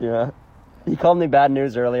to. Yeah. He called me bad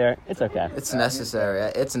news earlier. It's okay. It's necessary.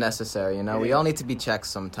 It's necessary, you know? We all need to be checked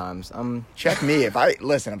sometimes. Check me. If I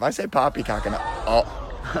say poppycock and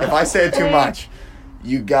if I say it too much,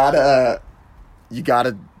 you gotta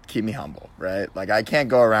keep me humble, right? Like, I can't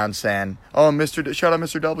go around saying, "Oh, shout out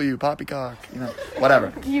Mr. W, poppycock,"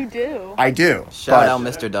 whatever. You do. I do. Shout out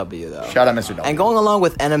Mr. W, though. Shout out Mr. W. And going along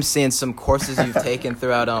with NMC and some courses you've taken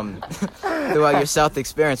throughout throughout your South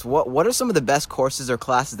experience, what are some of the best courses or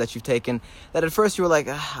classes that you've taken that at first you were like,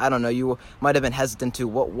 I don't know, you might have been hesitant to?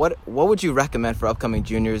 What would you recommend for upcoming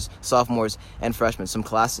juniors, sophomores, and freshmen? Some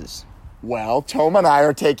classes. Well, Toma and I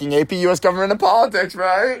are taking AP U.S. Government and Politics,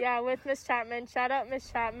 right? Yeah, with Miss Chapman. Shout out Miss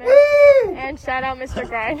Chapman. Woo! And shout out Mr.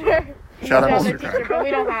 Grinder. Shout out He's Mr. the teacher, Grinder. but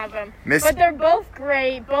we don't have him. Miss- But they're both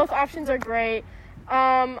great. Both options are great.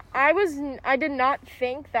 I did not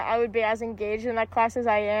think that I would be as engaged in that class as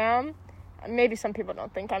I am. Maybe some people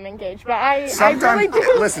don't think I'm engaged, but I really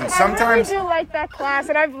do. Listen, I sometimes- really do like that class,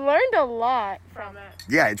 and I've learned a lot from it.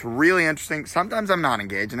 Yeah, it's really interesting. Sometimes I'm not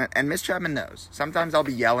engaged in it, and Miss Chapman knows. Sometimes I'll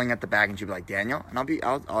be yelling at the back, and she'll be like, "Daniel," and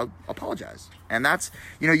I'll apologize. And that's,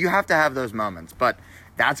 you have to have those moments. But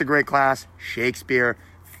that's a great class. Shakespeare,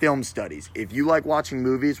 film studies. If you like watching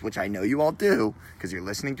movies, which I know you all do, because you're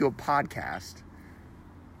listening to a podcast.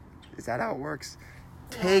 Is that how it works?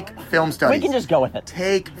 Take film studies. We can just go with it.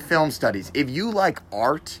 Take film studies. If you like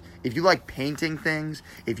art, if you like painting things,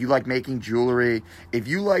 if you like making jewelry, if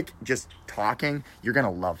you like just talking, you're going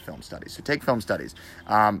to love film studies. So take film studies.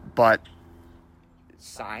 But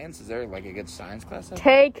science, is there like a good science class?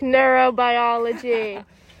 Take neurobiology.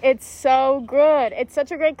 It's so good. It's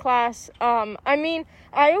such a great class. I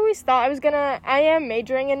always thought I am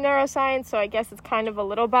majoring in neuroscience, so I guess it's kind of a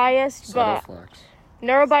little biased, but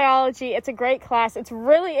neurobiology, it's a great class. It's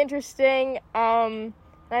really interesting. I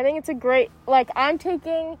think it's a great, I'm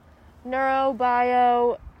taking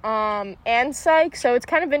neurobio and psych, so it's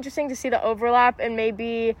kind of interesting to see the overlap and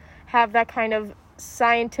maybe have that kind of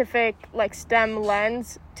scientific, STEM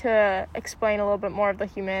lens to explain a little bit more of the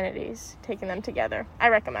humanities, taking them together. I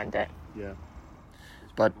recommend it. Yeah.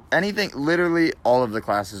 But literally all of the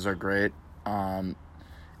classes are great.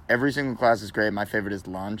 Every single class is great. My favorite is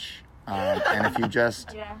lunch. And if you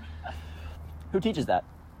just... Yeah. Who teaches that?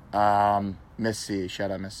 Miss C.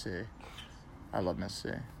 Shout out Miss C. I love Miss C.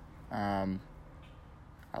 I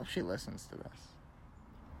hope she listens to this.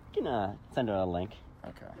 You can send her a link.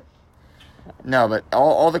 Okay. No, but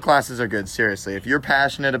all the classes are good, seriously. If you're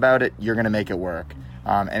passionate about it, you're going to make it work.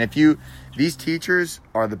 And these teachers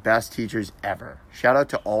are the best teachers ever. Shout out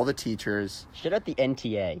to all the teachers. Shout out the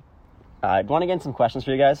NTA. Do you want to get some questions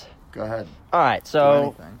for you guys? Go ahead. All right, Do so...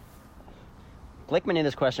 anything. Blake knew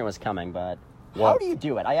this question was coming, but how What? do you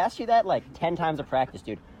do it? I asked you that 10 times a practice,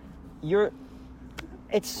 dude.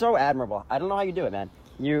 It's so admirable. I don't know how you do it, man.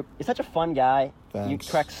 You're such a fun guy. Thanks. You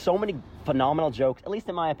crack so many phenomenal jokes, at least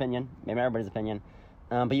in my opinion, maybe everybody's opinion.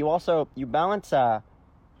 But you balance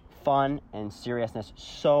fun and seriousness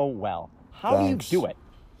so well. How Thanks. do you do it?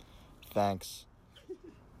 Thanks.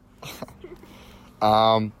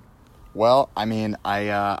 Well,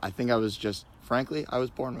 I think I was just, frankly, I was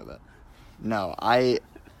born with it. No, I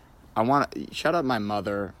want to shout out my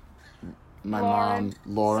mother, my mom,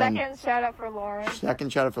 Lauren. Second shout out for Lauren.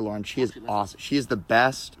 Second shout out for Lauren. She is awesome. She is the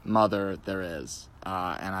best mother there is.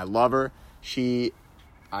 And I love her.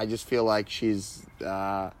 I just feel like she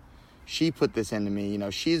put this into me.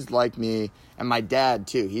 She's like me, and my dad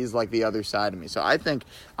too. He's like the other side of me. So I think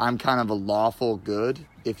I'm kind of a lawful good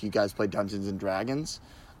if you guys play Dungeons and Dragons.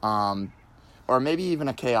 Or maybe even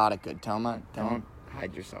a chaotic good. Toma, don't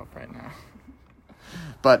hide yourself right now.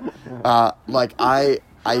 But, I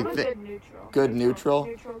think... Good neutral.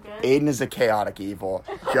 Neutral good. Aiden is a chaotic evil.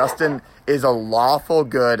 Justin is a lawful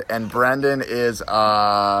good, and Brendan is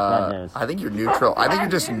Bad news. I think you're neutral. I think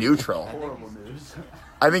you're just neutral.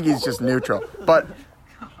 I think he's just neutral. But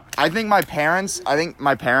I think my parents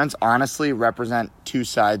honestly represent two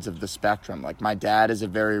sides of the spectrum. My dad is a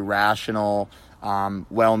very rational,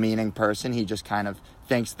 well-meaning person. He just kind of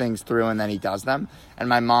thinks things through and then he does them. And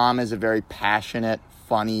my mom is a very passionate,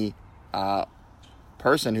 funny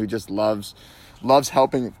person who just loves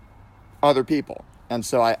helping other people. And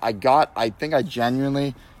so I think I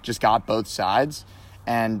genuinely just got both sides,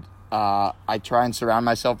 and I try and surround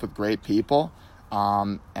myself with great people.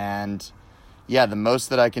 And yeah, the most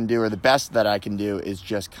that I can do, or the best that I can do, is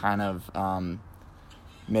just kind of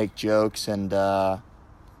make jokes and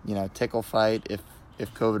tickle fight if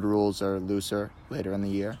COVID rules are looser later in the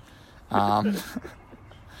year.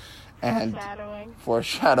 And Shadowing.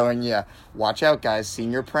 foreshadowing, yeah. Watch out, guys.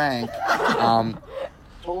 Senior prank.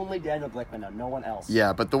 Only Daniel Glickman, no one else.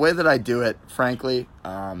 Yeah, but the way that I do it, frankly,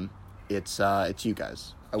 it's you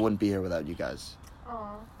guys. I wouldn't be here without you guys.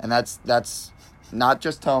 Aw. And that's not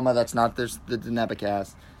just Toma. That's not the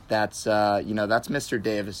Nebacast. That's that's Mr.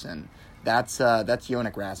 Davison. That's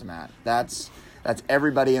Yonik Razamat. That's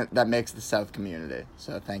everybody that makes the South community.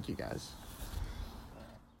 So thank you guys.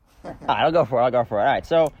 All right, I'll go for it. All right,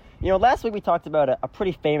 so last week we talked about a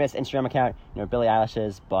pretty famous Instagram account, Billie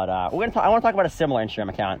Eilish's, but I want to talk about a similar Instagram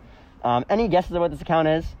account. Any guesses of what this account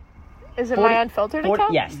is? Is it my unfiltered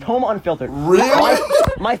account? Yes, Toma Unfiltered. Really?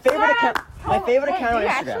 My favorite account. My favorite Wait, account on do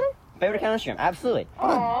you Instagram. actually? Favorite account on Instagram. Absolutely.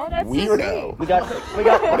 Aw, that's so Weirdo. sweet. We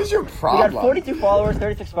got. What is your We problem? got 42 followers,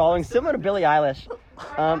 36 following, similar to Billie Eilish.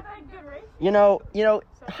 How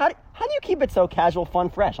do you keep it so casual, fun,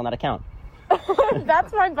 fresh on that account?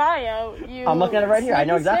 That's my bio. I'm looking at it right here. I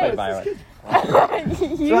know exactly what bio it is.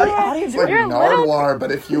 You So how do you It's do like it? You're a little- Nardwar,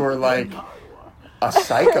 but if you were like a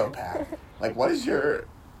psychopath. Like, what is your...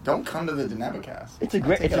 Don't come to the Denebacast. It's a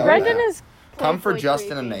great. It's a great. Brendan is. Come for playfully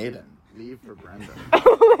Justin creepy. and Aiden. Leave for Brenda.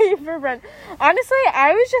 Wait for Brent. Honestly,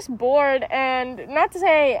 I was just bored, and not to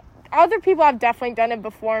say other people have definitely done it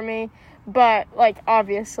before me, but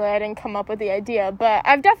obviously I didn't come up with the idea. But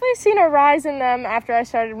I've definitely seen a rise in them after I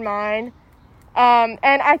started mine, and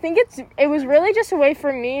I think it was really just a way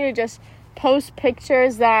for me to just post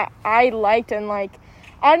pictures that I liked and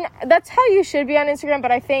that's how you should be on Instagram.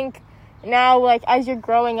 But I think now as you're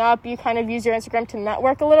growing up, you kind of use your Instagram to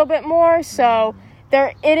network a little bit more. So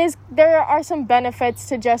there are some benefits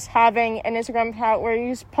to just having an Instagram account where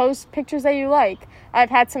you just post pictures that you like.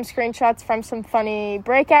 I've had some screenshots from some funny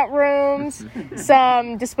breakout rooms,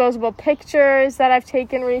 some disposable pictures that I've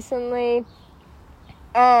taken recently.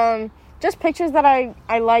 Just pictures that I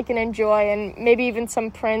like and enjoy, and maybe even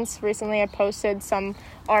some prints. Recently I posted some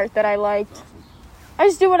art that I liked. I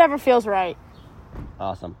just do whatever feels right.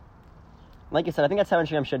 Awesome. Like you said, I think that's how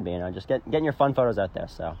Instagram should be. Just getting your fun photos out there.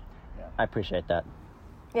 So, I appreciate that.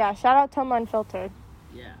 Yeah, shout out Toma Unfiltered.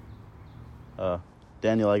 Yeah.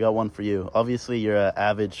 Daniel, I got one for you. Obviously, you're an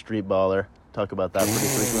avid street baller. Talk about that pretty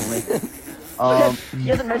frequently. He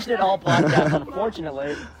hasn't mentioned it all podcast,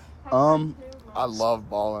 unfortunately. I love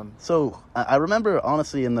ballin'. So I remember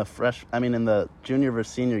honestly in the junior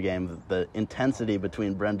versus senior game, the intensity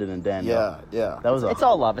between Brendan and Daniel. Yeah. That was It's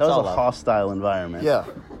all love. That It's was all a love. hostile environment. Yeah.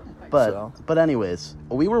 But anyways,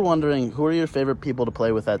 we were wondering who are your favorite people to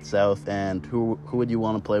play with at South, and who would you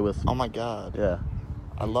want to play with? Oh my God. Yeah.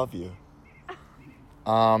 I love you.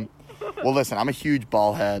 Well, listen, I'm a huge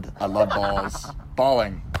ball head. I love balls.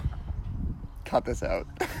 Balling. Cut this out.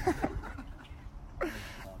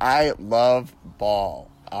 I love ball.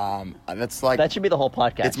 That's like... That should be the whole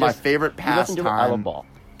podcast. It's my Just- favorite you listen to it, I love pastime. ball.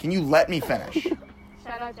 Can you let me finish?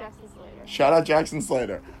 Shout out Jackson Slater. Shout out Jackson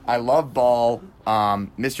Slater. I love ball.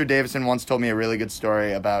 Mr. Davison once told me a really good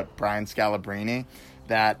story about Brian Scalabrine.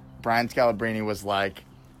 That Brian Scalabrine was like...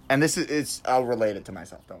 And I'll relate it to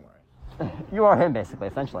myself, don't worry. You are him, basically,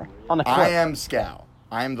 essentially. On the court. I am Scal.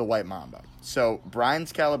 I am the White Mamba. So Brian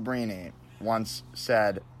Scalabrine once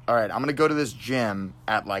said, all right, I'm going to go to this gym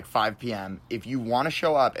at 5 p.m. If you want to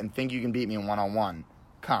show up and think you can beat me in one-on-one,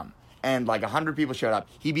 come. And 100 people showed up.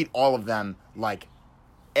 He beat all of them.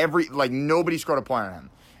 Nobody scored a point on him.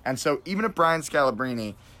 And so even if Brian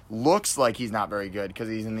Scalabrine looks like he's not very good because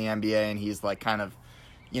he's in the NBA and he's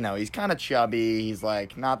he's kind of chubby. He's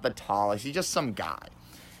not the tallest. He's just some guy.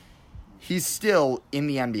 He's still in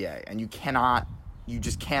the NBA, and you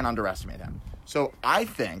just can't underestimate him. So I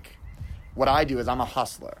think what I do is I'm a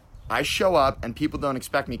hustler. I show up, and people don't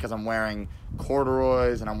expect me because I'm wearing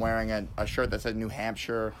corduroys, and I'm wearing a shirt that says New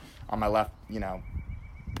Hampshire on my left,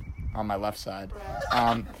 on my left side.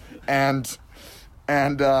 But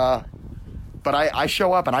I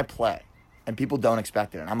show up, and I play, and people don't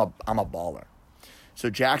expect it, and I'm a baller.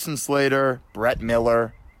 So Jackson Slater, Brett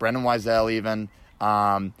Miller, Brendan Wiesel even,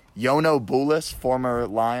 Yono Boulis, former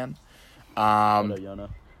Lion, Yono.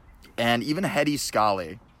 and even Hedy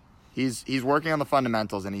Scully. He's working on the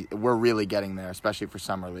fundamentals, and we're really getting there, especially for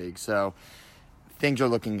Summer League. So things are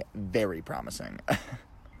looking very promising.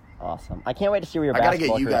 Awesome. I can't wait to see where your I gotta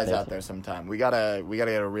basketball get you career guys takes out you. there sometime. We gotta get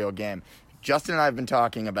a real game. Justin and I have been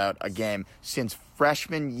talking about a game since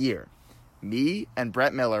freshman year. Me and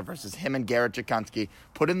Brett Miller versus him and Garrett Jakunski.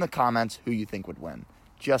 Put in the comments who you think would win.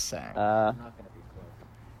 Just saying.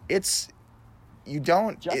 You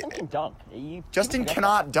don't. Justin can dunk. Justin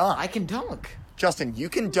cannot dunk. I can dunk. Justin, you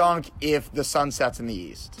can dunk if the sun sets in the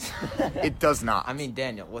east. It does not. I mean,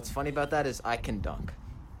 Daniel, what's funny about that is I can dunk.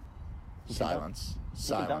 silence. can dunk.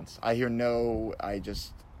 Silence. I hear no. I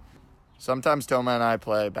just. Sometimes Toma and I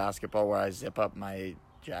play basketball where I zip up my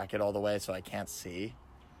jacket all the way so I can't see.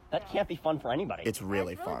 That can't be fun for anybody. It's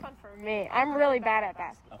really It's really fun. for me. I'm really bad at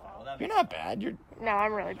basketball. You're not bad. You're No,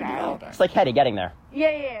 I'm really bad. not bad. It's like Hetty getting there.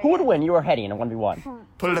 Yeah. Who would win, you or Hetty, in a 1v1?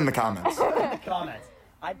 Put it in the comments. Comments.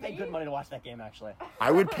 I'd pay good money to watch that game, actually.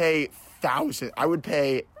 I would pay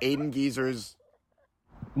Aiden Geezer's.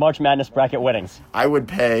 March Madness bracket winnings. I would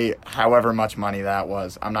pay however much money that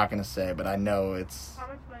was. I'm not going to say, but I know it's How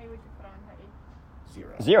much money would you put on Hetty?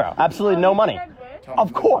 0. Zero. Absolutely no money.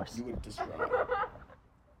 Of course. You would destroy it.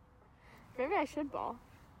 Maybe I should ball.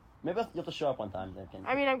 Maybe you'll have to show up one time.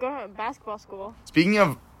 I mean, I'm going to basketball school. Speaking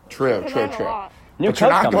of true. I learn a lot. New But you're coach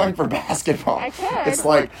not coming. going for basketball. I could. It's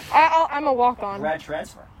like, I'm a walk-on. Grad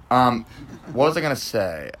transfer. what was I going to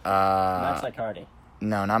say? Max Icardi.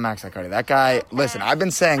 No, not Max Icardi. That guy, listen, I've been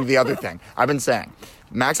saying the other thing.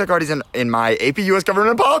 Max Icardi's in my AP US Government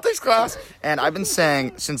and Politics class, and I've been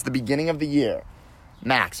saying since the beginning of the year,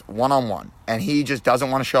 Max, one-on-one, and he just doesn't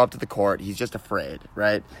want to show up to the court. He's just afraid,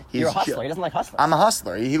 right? You're a hustler. He doesn't like hustlers. I'm a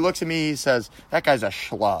hustler. He looks at me, he says, that guy's a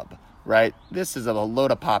schlub, right? This is a load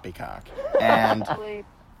of poppycock. And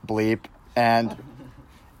bleep. And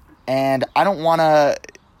I don't want to,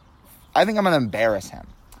 I think I'm going to embarrass him.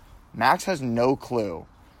 Max has no clue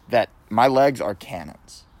that my legs are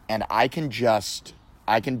cannons, and I can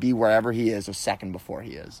be wherever he is a second before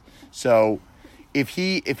he is. So if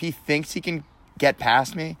he thinks he can get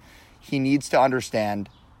past me, he needs to understand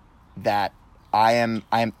that I am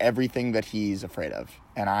everything that he's afraid of,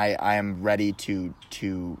 and I am ready to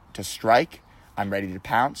strike. I'm ready to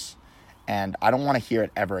pounce, and I don't want to hear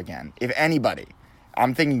it ever again. If anybody,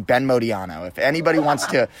 I'm thinking Ben Modiano. If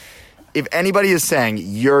anybody is saying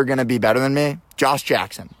you're gonna be better than me, Josh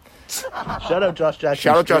Jackson. Shout out Josh Jackson.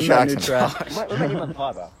 Shout out Josh Stream that new Jackson. track. What about you on the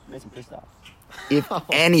pod, bro? Made some freestyle. If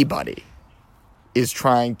anybody is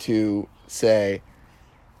trying to say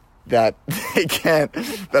that they can't,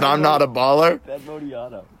 that I'm not a baller, Ben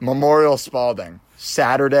Modiano. Memorial Spalding,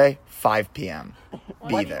 Saturday, 5 p.m.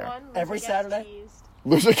 Be there. Every Saturday?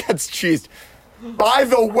 Loser gets cheesed. By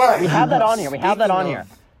the way, We have that on here.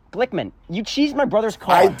 Glickman, you cheesed my brother's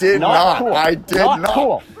car. I did not. Cool. I did not. not.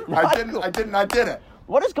 Cool. I Not didn't. cool. I didn't.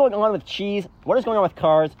 What is going on with cheese? What is going on with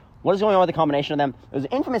cars? What is going on with the combination of them? There's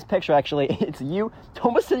an infamous picture, actually. It's you,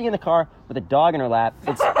 Thomas, sitting in the car with a dog in her lap.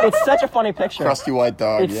 It's such a funny picture. Crusty white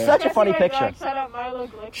dog. It's yeah. such a funny picture. Shout out Milo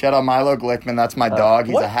Glick. Shout out Milo Glickman. That's my dog.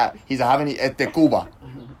 He's what? he's a having at the Cuba.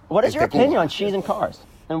 What is your It's cool. opinion on cheese and cars?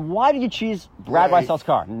 And why did you cheese Brad Right. Weisel's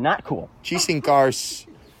car? Not cool. Cheese and cars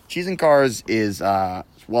is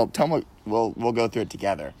well. Toma, we'll go through it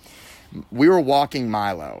together. We were walking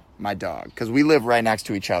Milo, my dog, because we live right next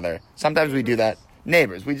to each other. Sometimes we do that.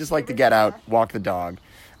 Neighbors. We just like to get out, walk the dog,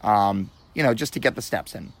 just to get the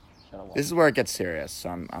steps in. This is where it gets serious. So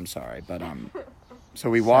I'm sorry, but so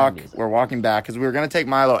we walk. We're walking back because we were gonna take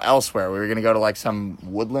Milo elsewhere. We were gonna go to like some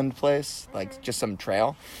woodland place, like just some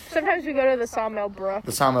trail. Sometimes we go to the Sawmill Brook.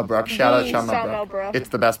 The Sawmill Brook. Shout out The Sawmill Sawmill Brook. Brook. It's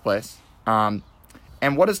the best place. And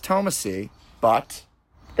what does Toma see? But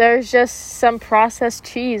There's just some processed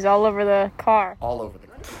cheese all over the car. all over the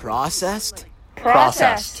Processed?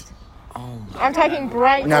 Processed. I'm talking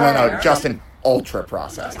bright. No, orange. Justin, ultra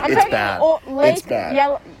processed. I'm It's talking bad. Lake, It's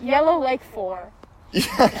bad. Yellow Lake 4.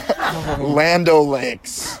 Lando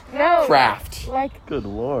Lakes. No. Craft. Like, Good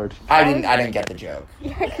lord. I didn't get the joke.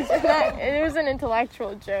 yeah, because it was an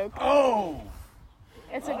intellectual joke. Oh.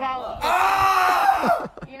 It's about, Ah!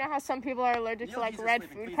 you know how some people are allergic to like red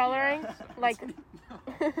food coloring? Like,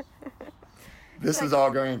 This is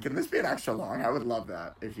all going. Can this be an extra long? I would love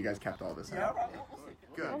that if you guys kept all this out.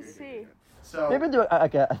 Good. we'll good, good, see. good. So, Maybe we'll do a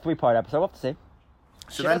 3-part episode. We'll have to see.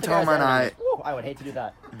 so then Toma and I. I would hate to do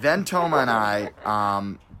that. Then Toma and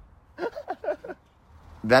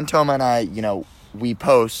I, we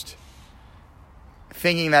post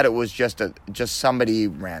thinking that it was just somebody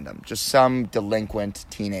random, just some delinquent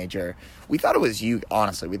teenager. We thought it was you,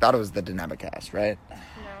 honestly. We thought it was the Denebacast, right? No.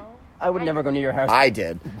 I would never go near your house I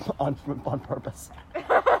did. on purpose.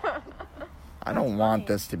 I don't want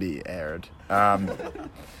this to be aired.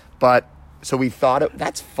 But, so we thought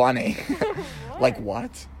that's funny. Like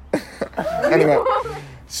what? Anyway,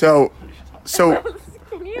 so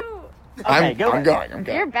You. Okay, go I'm ahead. going.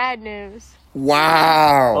 You're bad news.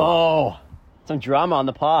 Wow. Oh, some drama on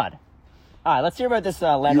the pod. All right, let's hear about this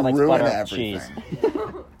Land You O'Lakes ruin butter everything.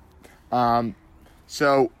 cheese.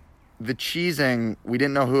 So the cheesing, we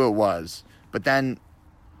didn't know who it was, but then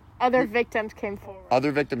Other victims came forward.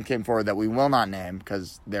 other victim came forward that we will not name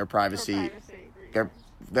because their privacy,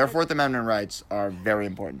 their Fourth Amendment rights are very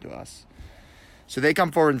important to us. So they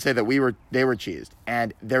come forward and say that they were cheesed,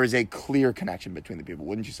 and there is a clear connection between the people.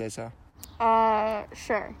 Wouldn't you say so?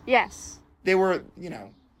 Sure. Yes. They were,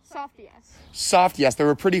 Soft yes. soft, yes. They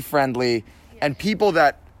were pretty friendly, and people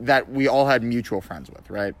that we all had mutual friends with,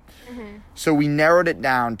 right? Mm-hmm. So we narrowed it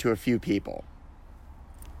down to a few people.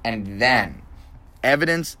 And then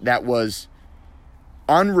evidence that was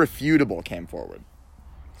unrefutable came forward.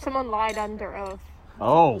 Someone lied under oath.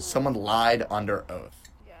 Oh. Someone lied under oath.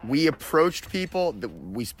 We approached people,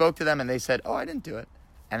 we spoke to them, and they said, "Oh, I didn't do it."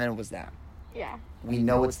 And then it was them. Yeah. We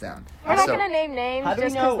know it's them. We're not So- gonna name names How do we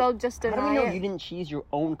just because know? they'll just How do we deny know it. you didn't cheese your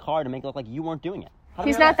own car to make it look like you weren't doing it? How do we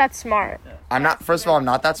He's know not that smart. I'm not. First of all, I'm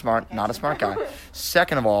not that smart. Not a smart guy.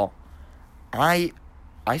 Second of all, I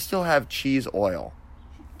still have cheese oil.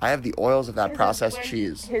 I have the oils of that processed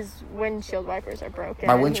cheese. His windshield wipers are broken.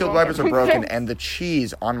 My and he windshield won't wipers get are broken, fixed. and the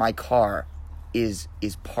cheese on my car is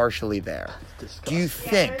partially there. Do you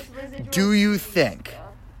think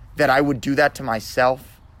that I would do that to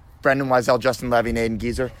myself? Brendan Wiesel, Justin Levy, Aiden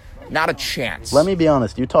Geezer? Not a chance. Let me be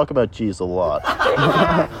honest. You talk about cheese a lot.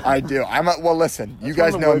 I do. Well, listen. You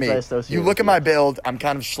guys one of the know words I me. associate You with look at you. my build. I'm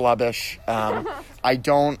kind of schlubbish. I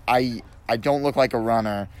don't look like a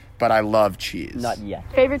runner, but I love cheese. Not yet.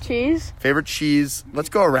 Favorite cheese? Favorite cheese? Let's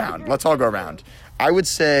go around. Let's all go around. I would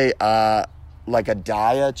say like a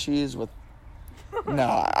Daya cheese with.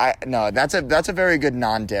 No. That's a very good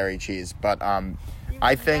non-dairy cheese, but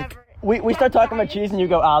I think. We start talking about cheese and you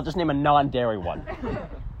go, I'll just name a non-dairy one.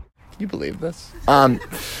 Can you believe this?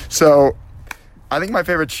 So I think my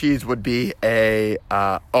favorite cheese would be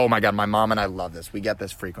oh my God, my mom and I love this. We get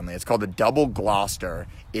this frequently. It's called the Double Gloucester.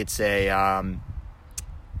 It's I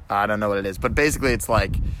don't know what it is, but basically it's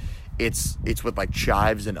like, it's with like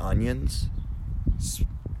chives and onions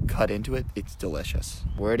cut into it. It's delicious.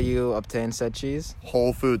 Where do you obtain said cheese?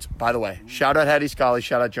 Whole Foods. By the way, shout out Hattie Scully,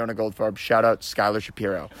 shout out Jonah Goldfarb, shout out Skylar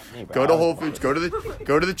Shapiro. Hey, bro. Go to Whole Foods, go to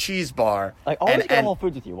the cheese bar. Like, always and- go to and- Whole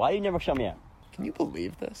Foods with you. Why do you never show me out? Can you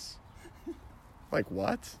believe this? Like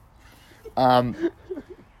what?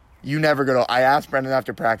 You never go to. I ask Brendan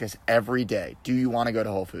after practice every day, "Do you want to go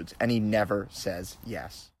to Whole Foods?" And he never says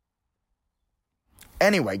yes.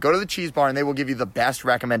 Anyway, go to the cheese bar and they will give you the best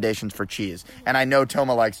recommendations for cheese. And I know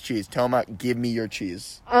Toma likes cheese. Toma, give me your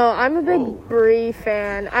cheese. Oh, I'm a big brie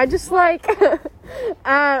fan. I just like.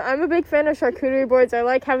 I'm a big fan of charcuterie boards. I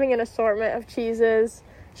like having an assortment of cheeses.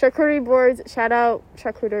 Charcuterie boards, shout out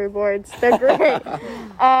charcuterie boards. They're great.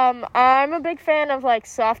 I'm a big fan of like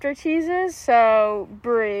softer cheeses, so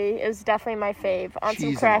brie is definitely my fave. On some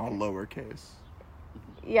Cheese crack. in all lowercase.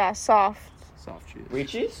 Yeah, soft. Soft cheese. Brie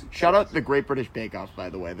cheese? Shout out the Great British Bake Off, by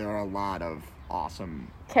the way. There are a lot of awesome.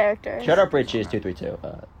 Characters. Shut up, Brie Cheese 232.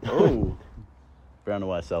 Oh. Brown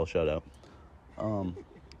and YSL, shout out.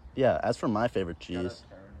 Yeah, as for my favorite cheese,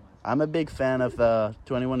 I'm a big fan of to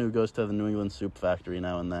anyone who goes to the New England Soup Factory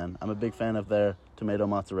now and then. I'm a big fan of their tomato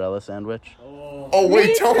mozzarella sandwich. Oh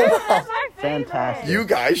wait, Toma! Fantastic. You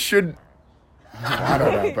guys should. I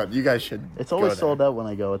don't know, but you guys should. It's always go there. sold out when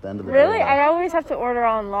I go at the end of the Really? day. I always have to order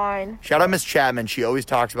online. Shout out Miss Chapman. She always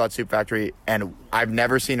talks about Soup Factory, and I've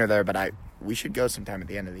never seen her there, but we should go sometime at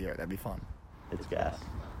the end of the year. That'd be fun. It's gas.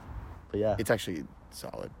 But yeah. It's actually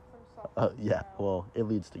solid. Yeah, well, it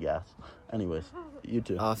leads to gas. Anyways, you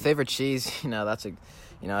too. Favorite cheese? That's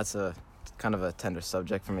a kind of a tender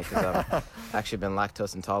subject for me because I've actually been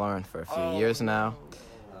lactose intolerant for a few years now,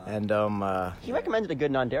 and He recommended a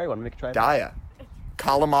good non-dairy one. We could try it. Daya.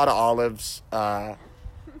 Kalamata olives.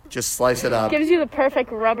 Just slice it up. Gives you the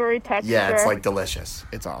perfect rubbery texture. Yeah, it's like delicious.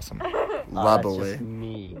 It's awesome. That's Lovely. just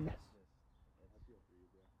mean.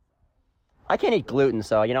 I can't eat gluten,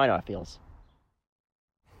 so I know how it feels.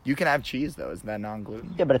 You can have cheese though. Isn't that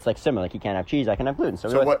non-gluten? Yeah, but it's like similar. Like you can't have cheese, I can have gluten. So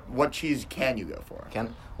So what cheese can you go for?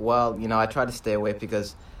 I try to stay away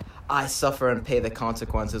because I suffer and pay the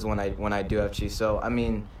consequences when I do have cheese. So, I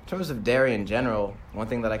mean, in terms of dairy in general, one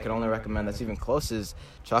thing that I could only recommend that's even close is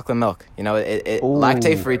chocolate milk.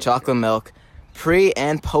 Lactate-free chocolate milk, pre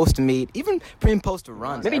and post meat, even pre and post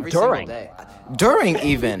runs. Maybe every during. single day. During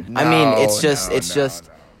even. I mean,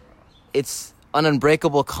 it's an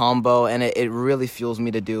unbreakable combo, and it really fuels me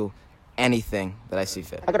to do anything that I see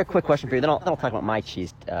fit. I got a quick question for you. Then I'll talk about my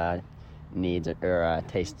cheese needs or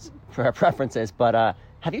tastes preferences. But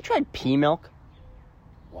have you tried pea milk?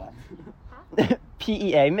 What?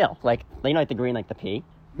 PEA milk, like the green, like the pea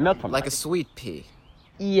milk from Like a sweet pea.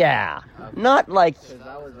 yeah, not like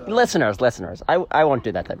listeners. I won't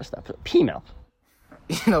do that type of stuff. Pea milk.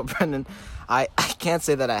 Brendan, I can't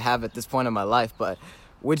say that I have at this point in my life, but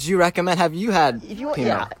would you recommend? Have you had If you want, pea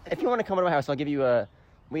yeah, milk? if you want to come to my house, I'll give you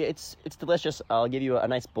it's delicious. I'll give you a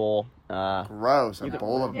nice bowl. Gross. A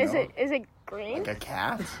bowl of milk. Is it green? Like a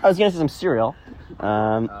cat? I was gonna say some cereal,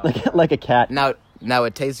 like a cat. Now, Now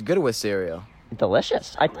it tastes good with cereal.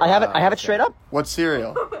 Delicious. I have it straight up. What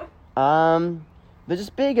cereal? There's this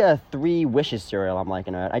big 3 Wishes cereal I'm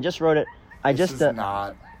liking it. I just wrote it. This is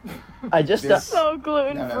not. I just So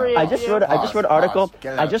gluten free. I just wrote an article.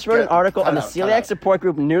 Get it I out. just wrote an article on the Cut it out. Celiac Support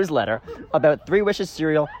Group newsletter about 3 Wishes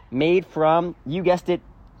cereal made from, you guessed it,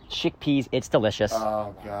 chickpeas. It's delicious.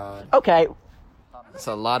 Oh God. Okay, It's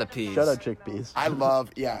a lot of peas. Shout out chickpeas. I love.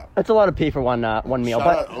 Yeah. that's a lot of pea for one meal. Shout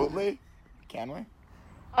But out Oatly. Can we?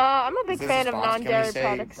 I'm a big Is this fan a of sponsor? Can we non-dairy say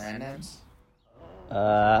products. brand names?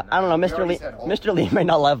 I don't know, Mr. already Lee. said Whole Mr. Lee may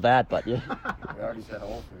not love that, but yeah. We already said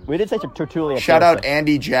Whole Foods. We did say Tertulia. Shout out Thursday.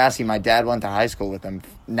 Andy Jassy. My dad went to high school with him.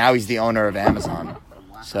 Now he's the owner of Amazon.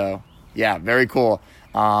 So yeah, very cool.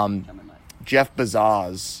 Jeff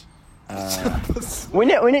Bezos. We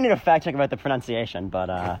need a fact check about the pronunciation, but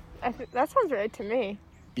That sounds right to me.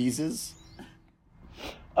 Bezos.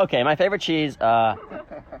 okay. My favorite cheese,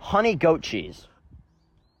 honey goat cheese.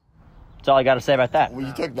 That's all I got to say about that. Well,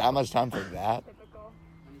 you took that much time for that.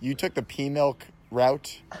 You took the pea milk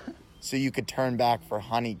route, so you could turn back for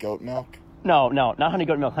honey goat milk. No, not honey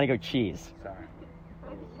goat milk, honey goat cheese.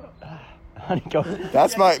 Honey goat.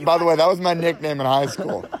 That's my. By the way, that was my nickname in high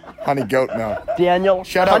school. Honey goat milk. Daniel.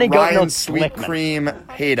 Shout out honey goat Ryan milk Sweet Slickman. Cream.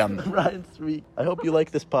 Hate him. Ryan Sweet. I hope you like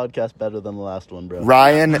this podcast better than the last one, bro.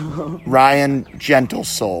 Ryan Gentle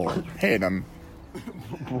Soul. Hate him.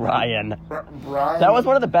 Brian. Brian. That was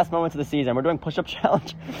one of the best moments of the season. We're doing push-up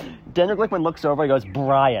challenge. Daniel Glickman looks over. He goes,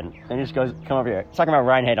 Brian, and he just goes, "Come over here." He's talking about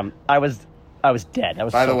Ryan Hatem. I was dead. I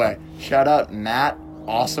was. By so the way, shout out Matt,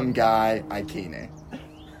 awesome guy, Aikine.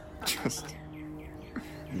 Just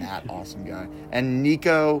Matt, awesome guy. And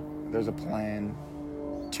Nico, there's a plan.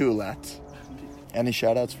 Toulette. Any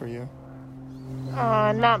shout outs for you?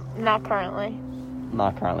 Not currently.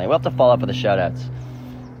 Not currently. We'll have to follow up with the shout-outs.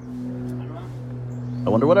 I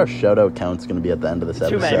wonder what our shout out count's going to be at the end of this Too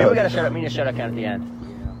episode. many. Maybe we got to shout out. We need a shout-out count at the end.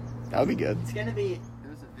 That would be good. It's gonna be.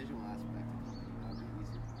 There's a visual aspect.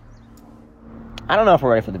 I don't know if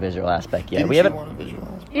we're ready for the visual aspect yet. Didn't We you haven't. want to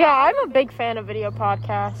visualize? Yeah, I'm a big fan of video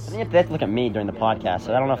podcasts. I think they have to look at me during the podcast,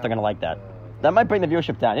 so I don't know if they're going to like that. That might bring the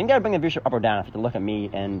viewership down. You got to bring the viewership up or down if you have to look at me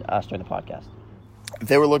and us during the podcast. If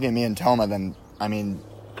they were looking at me and Toma, then, I mean,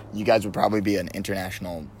 you guys would probably be an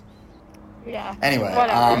international. Yeah. Anyway,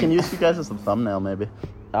 Whatever. We can use you guys as the thumbnail, maybe.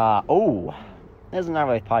 This is not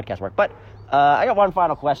really podcast work, but I got one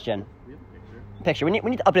final question. Picture. We need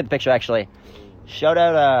to update the picture actually. Shout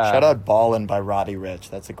out Ballin' by Roddy Ricch.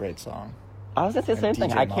 That's a great song. I was gonna say the same And thing.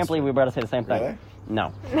 DJ I can't believe we were about to say the same thing. Really? No.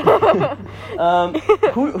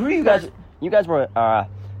 Who you guys? You guys were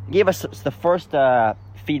gave us the first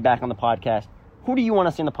feedback on the podcast. Who do you want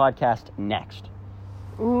to see on the podcast next?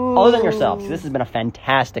 Ooh. Other than yourselves. This has been a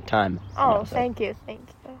fantastic time. Oh, thank you.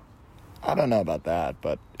 I don't know about that,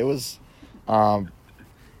 but it was.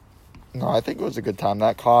 No, I think it was a good time.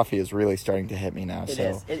 That coffee is really starting to hit me now.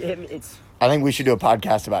 It's. I think we should do a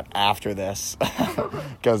podcast about after this,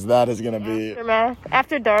 because that is going to be. Aftermath.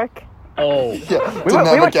 After dark. Oh. Yeah, We were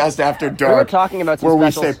Nevercast After Dark. We were talking about some where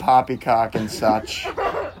we specials. say poppycock and such.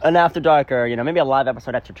 An after dark, or maybe a live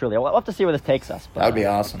episode after Trulia. We'll have to see where this takes us. But, That would be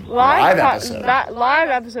awesome. Live episode. That live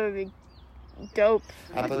episode would be dope.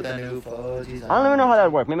 I put the new I don't even know how that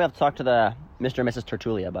would work. Maybe I'll have to talk to the Mr. and Mrs.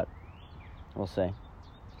 Tertulia, but we'll see.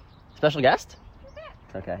 Special guest?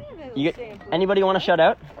 Okay. Anybody you want to shout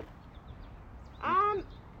out?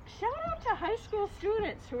 Shout out to high school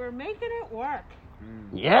students who are making it work.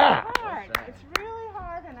 Yeah. Hard. It's really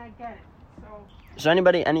hard, and I get it. So Any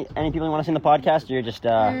people you want to see in the podcast? Or you're just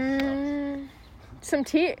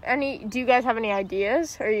Do you guys have any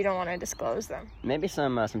ideas, or you don't want to disclose them? maybe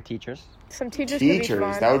some teachers. Some teachers. Could be Teachers,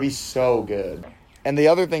 fun. that would be so good. And the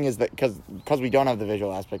other thing is that because we don't have the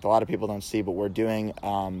visual aspect, a lot of people don't see, but we're doing,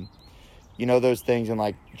 those things in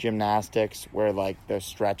like gymnastics where like they're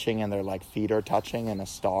stretching and their like feet are touching in a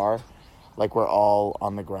star, like we're all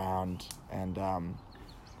on the ground. And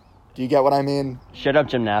do you get what I mean? Shut up,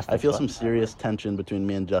 gymnastics. I feel some serious tension between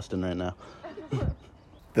me and Justin right now.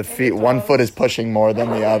 The feet, one foot is pushing more than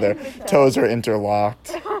the other. Toes are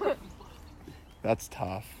interlocked. That's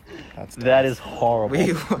tough. That is horrible.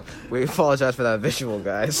 We apologize for that visual,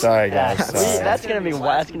 guys. Sorry, guys. That's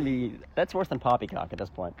Sorry. that's worse than poppycock at this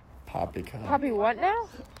point. Poppycock. Poppy, what now?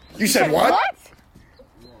 You said what?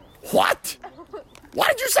 What? What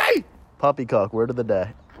did you say? Poppycock, word of the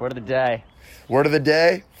day. Word of the day. Word of the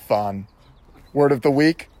day, fun. Word of the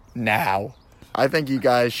week, now. I think you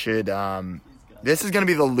guys should, this is going to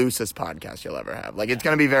be the loosest podcast you'll ever have. Like, it's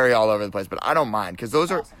going to be very all over the place, but I don't mind, because those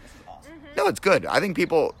are, no, it's good. I think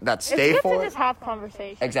people that stay It's good for to it, just have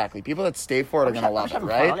conversation. exactly, people that stay for it are going to love it,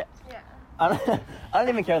 right? I don't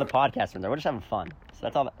even care the podcast from there. We're just having fun. So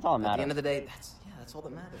that's all that At the matters. end of the day, that's all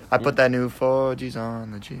that matters. I put that new 4Gs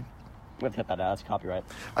on the Jeep. We have to cut that out. It's copyright.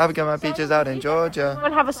 I've got my peaches out in Georgia.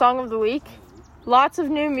 Anyone have a song of the week? Lots of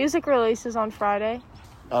new music releases on Friday.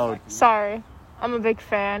 Oh, Sorry, I'm a big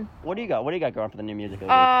fan. What do you got? What do you got going for the new music? of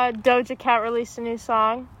the week? Doja Cat released a new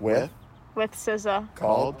song With? with SZA.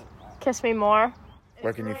 Called? Kiss Me More.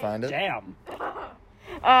 Where can you find it? Damn.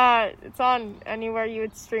 It's on anywhere you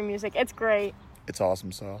would stream music. It's great. It's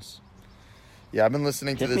awesome sauce. Yeah, I've been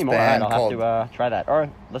listening to Kiss this me more. band I'll called... have to try that or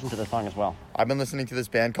listen to the song as well. I've been listening to this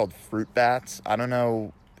band called Fruit Bats. I don't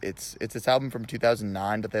know. It's this album from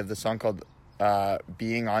 2009, but they have this song called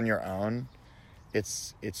Being on Your Own.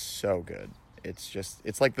 It's so good.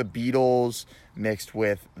 It's like the Beatles mixed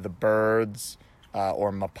with the Byrds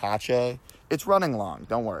or Mapache. It's running long.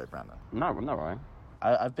 Don't worry, Brenda. I'm not wrong.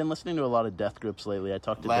 I've been listening to a lot of death groups lately. I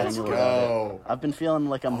talked to Let's Daniel go. about it. I've been feeling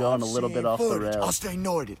like I'm going a little bit off the rails. I'll stay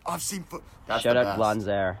noted. I've seen foot. That's Shout the out best.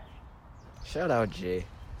 Glanzer. Shout out, G.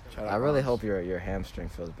 Shout out I really Glanz. hope your hamstring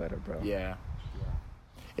feels better, bro. Yeah.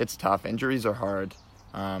 It's tough. Injuries are hard.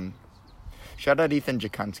 Shout out Ethan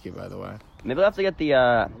Jakunski, by the way. Maybe we'll have to get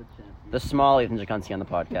the small Ethan Jakunski on the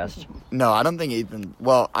podcast. No, I don't think Ethan.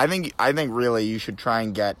 Well, I think really you should try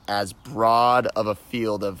and get as broad of a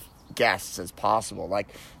field of guests as possible. Like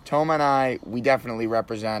Toma and I, we definitely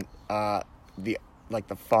represent the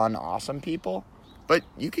fun, awesome people, but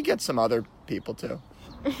you could get some other people too.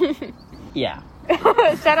 Yeah.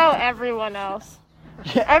 Shout out everyone else.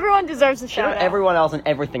 Everyone deserves a Shout shout out out. everyone else and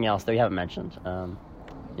everything else that we haven't mentioned.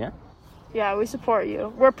 Yeah. Yeah, we support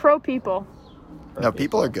you. We're pro people. No,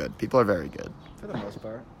 people are good. People are very good. For the most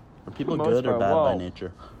part. Are people most good or part, bad whoa. by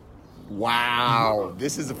nature? Wow,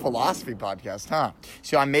 this is a philosophy podcast, huh?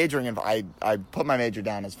 So I'm majoring in. I put my major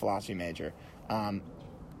down as philosophy major.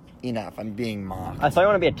 Enough. I'm being mocked. I thought you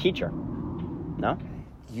want to be a teacher. No?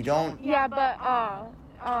 You don't. Yeah, but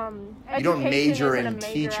You don't education major isn't a in major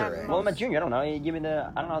teachering. at Well, I'm a most. junior. I don't know. You give me I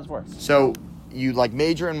don't know how this works. So you like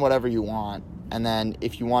major in whatever you want, and then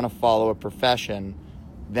if you want to follow a profession,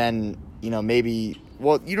 then maybe.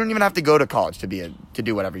 Well, you don't even have to go to college to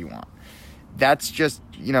do whatever you want. That's just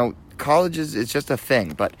college it's just a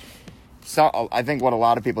thing. But so I think what a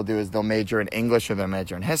lot of people do is they'll major in English or they'll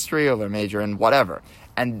major in history or they'll major in whatever,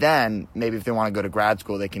 and then maybe if they want to go to grad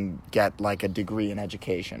school, they can get like a degree in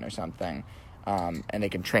education or something. And they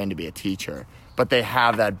can train to be a teacher, but they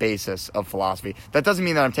have that basis of philosophy. That doesn't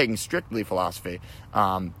mean that I'm taking strictly philosophy,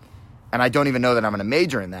 and I don't even know that I'm going to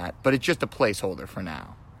major in that, but it's just a placeholder for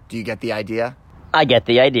now. Do you get the idea? I get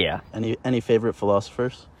the idea. Any favorite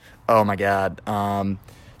philosophers? Oh my God.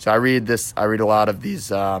 So I read a lot of these,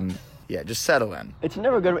 just settle in. It's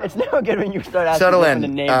never good. It's never good when you start asking Settle people to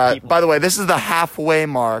in. name people. By the way, this is the halfway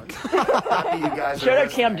mark. You guys Shout are out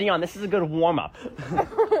Cam Dion. This is a good warm up.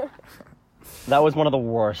 That was one of the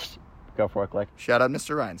worst. Go for it, Click. Shout out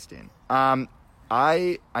Mr. Reinstein. I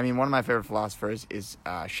mean, one of my favorite philosophers is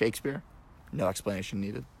Shakespeare. No explanation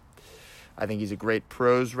needed. I think he's a great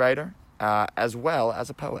prose writer, as well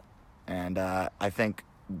as a poet. And I think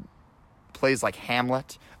plays like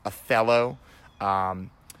Hamlet, Othello,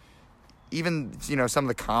 even, some of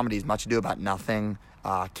the comedies, Much Ado About Nothing,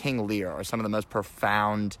 King Lear, are some of the most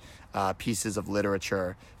profound pieces of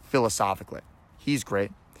literature philosophically. He's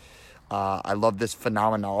great. I love this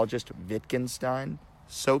phenomenologist, Wittgenstein.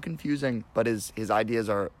 So confusing, but his ideas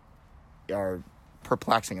are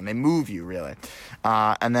perplexing, and they move you, really.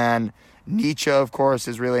 And then Nietzsche, of course,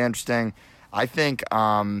 is really interesting. I think,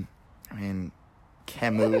 Camus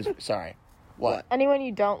is... Sorry. What? Anyone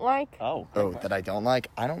you don't like? Oh. Oh, that I don't like?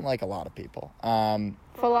 I don't like a lot of people.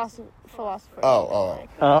 Philosopher. Philosophers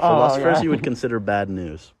yeah. you would consider bad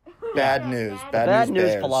news. Bad news. Bad news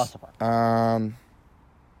bears. philosopher.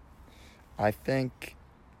 I think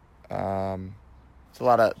it's a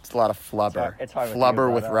lot of flubber. It's hard with Flubber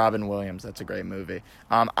you, with brother. Robin Williams. That's a great movie.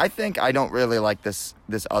 I think I don't really like this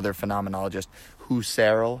other phenomenologist,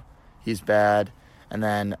 Husserl. He's bad. And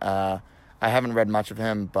then I haven't read much of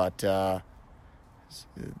him, but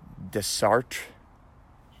Descartes.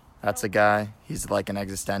 That's a guy. He's like an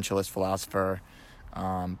existentialist philosopher.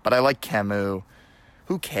 But I like Camus.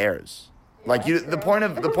 Who cares? Like the point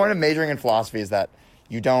of majoring in philosophy is that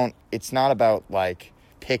you don't. It's not about like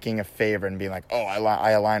picking a favorite and being like, oh,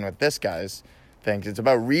 I align with this guy's things. It's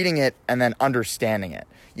about reading it and then understanding it.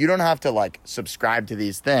 You don't have to like subscribe to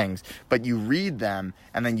these things, but you read them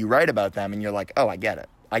and then you write about them and you're like, oh, I get it.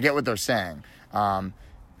 I get what they're saying. How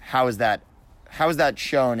is that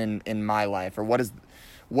shown in my life, or what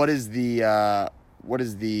is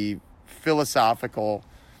the philosophical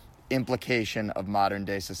implication of modern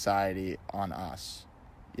day society on us?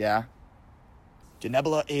 Yeah.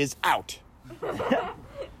 Janebula is out.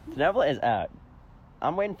 Denebula is out.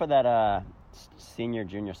 I'm waiting for that senior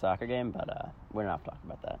junior soccer game, but we're not talking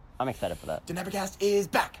about that. I'm excited for that. Denebacast is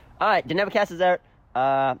back. All right, Denebacast is out.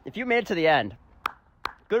 If you made it to the end,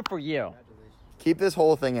 good for you. Keep this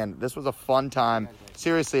whole thing in. This was a fun time.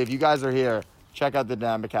 Seriously, if you guys are here, check out the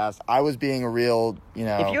Denebacast. I was being a real,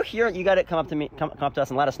 If you're here, you got to come up to us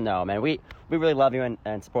and let us know, man. We really love you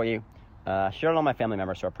and support you. Share it all my family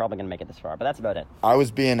members who are probably going to make it this far, but that's about it. I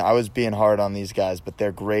was being hard on these guys, but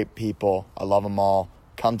they're great people. I love them all.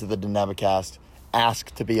 Come to the Denebacast.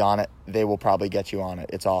 Ask to be on it. They will probably get you on it.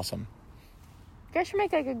 It's awesome. You guys should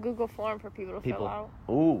make like a Google form for people to fill out.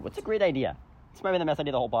 Ooh, what's a great idea. This might be the best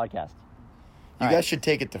idea of the whole podcast. You guys should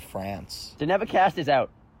take it to France. Denebacast is out.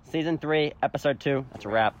 Season 3, Episode 2. That's a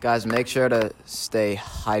wrap. Guys, make sure to stay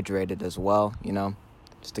hydrated as well.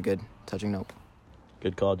 Just a good touching note.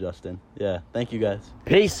 Good call, Justin. Yeah, thank you guys.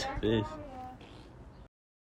 Peace. Peace.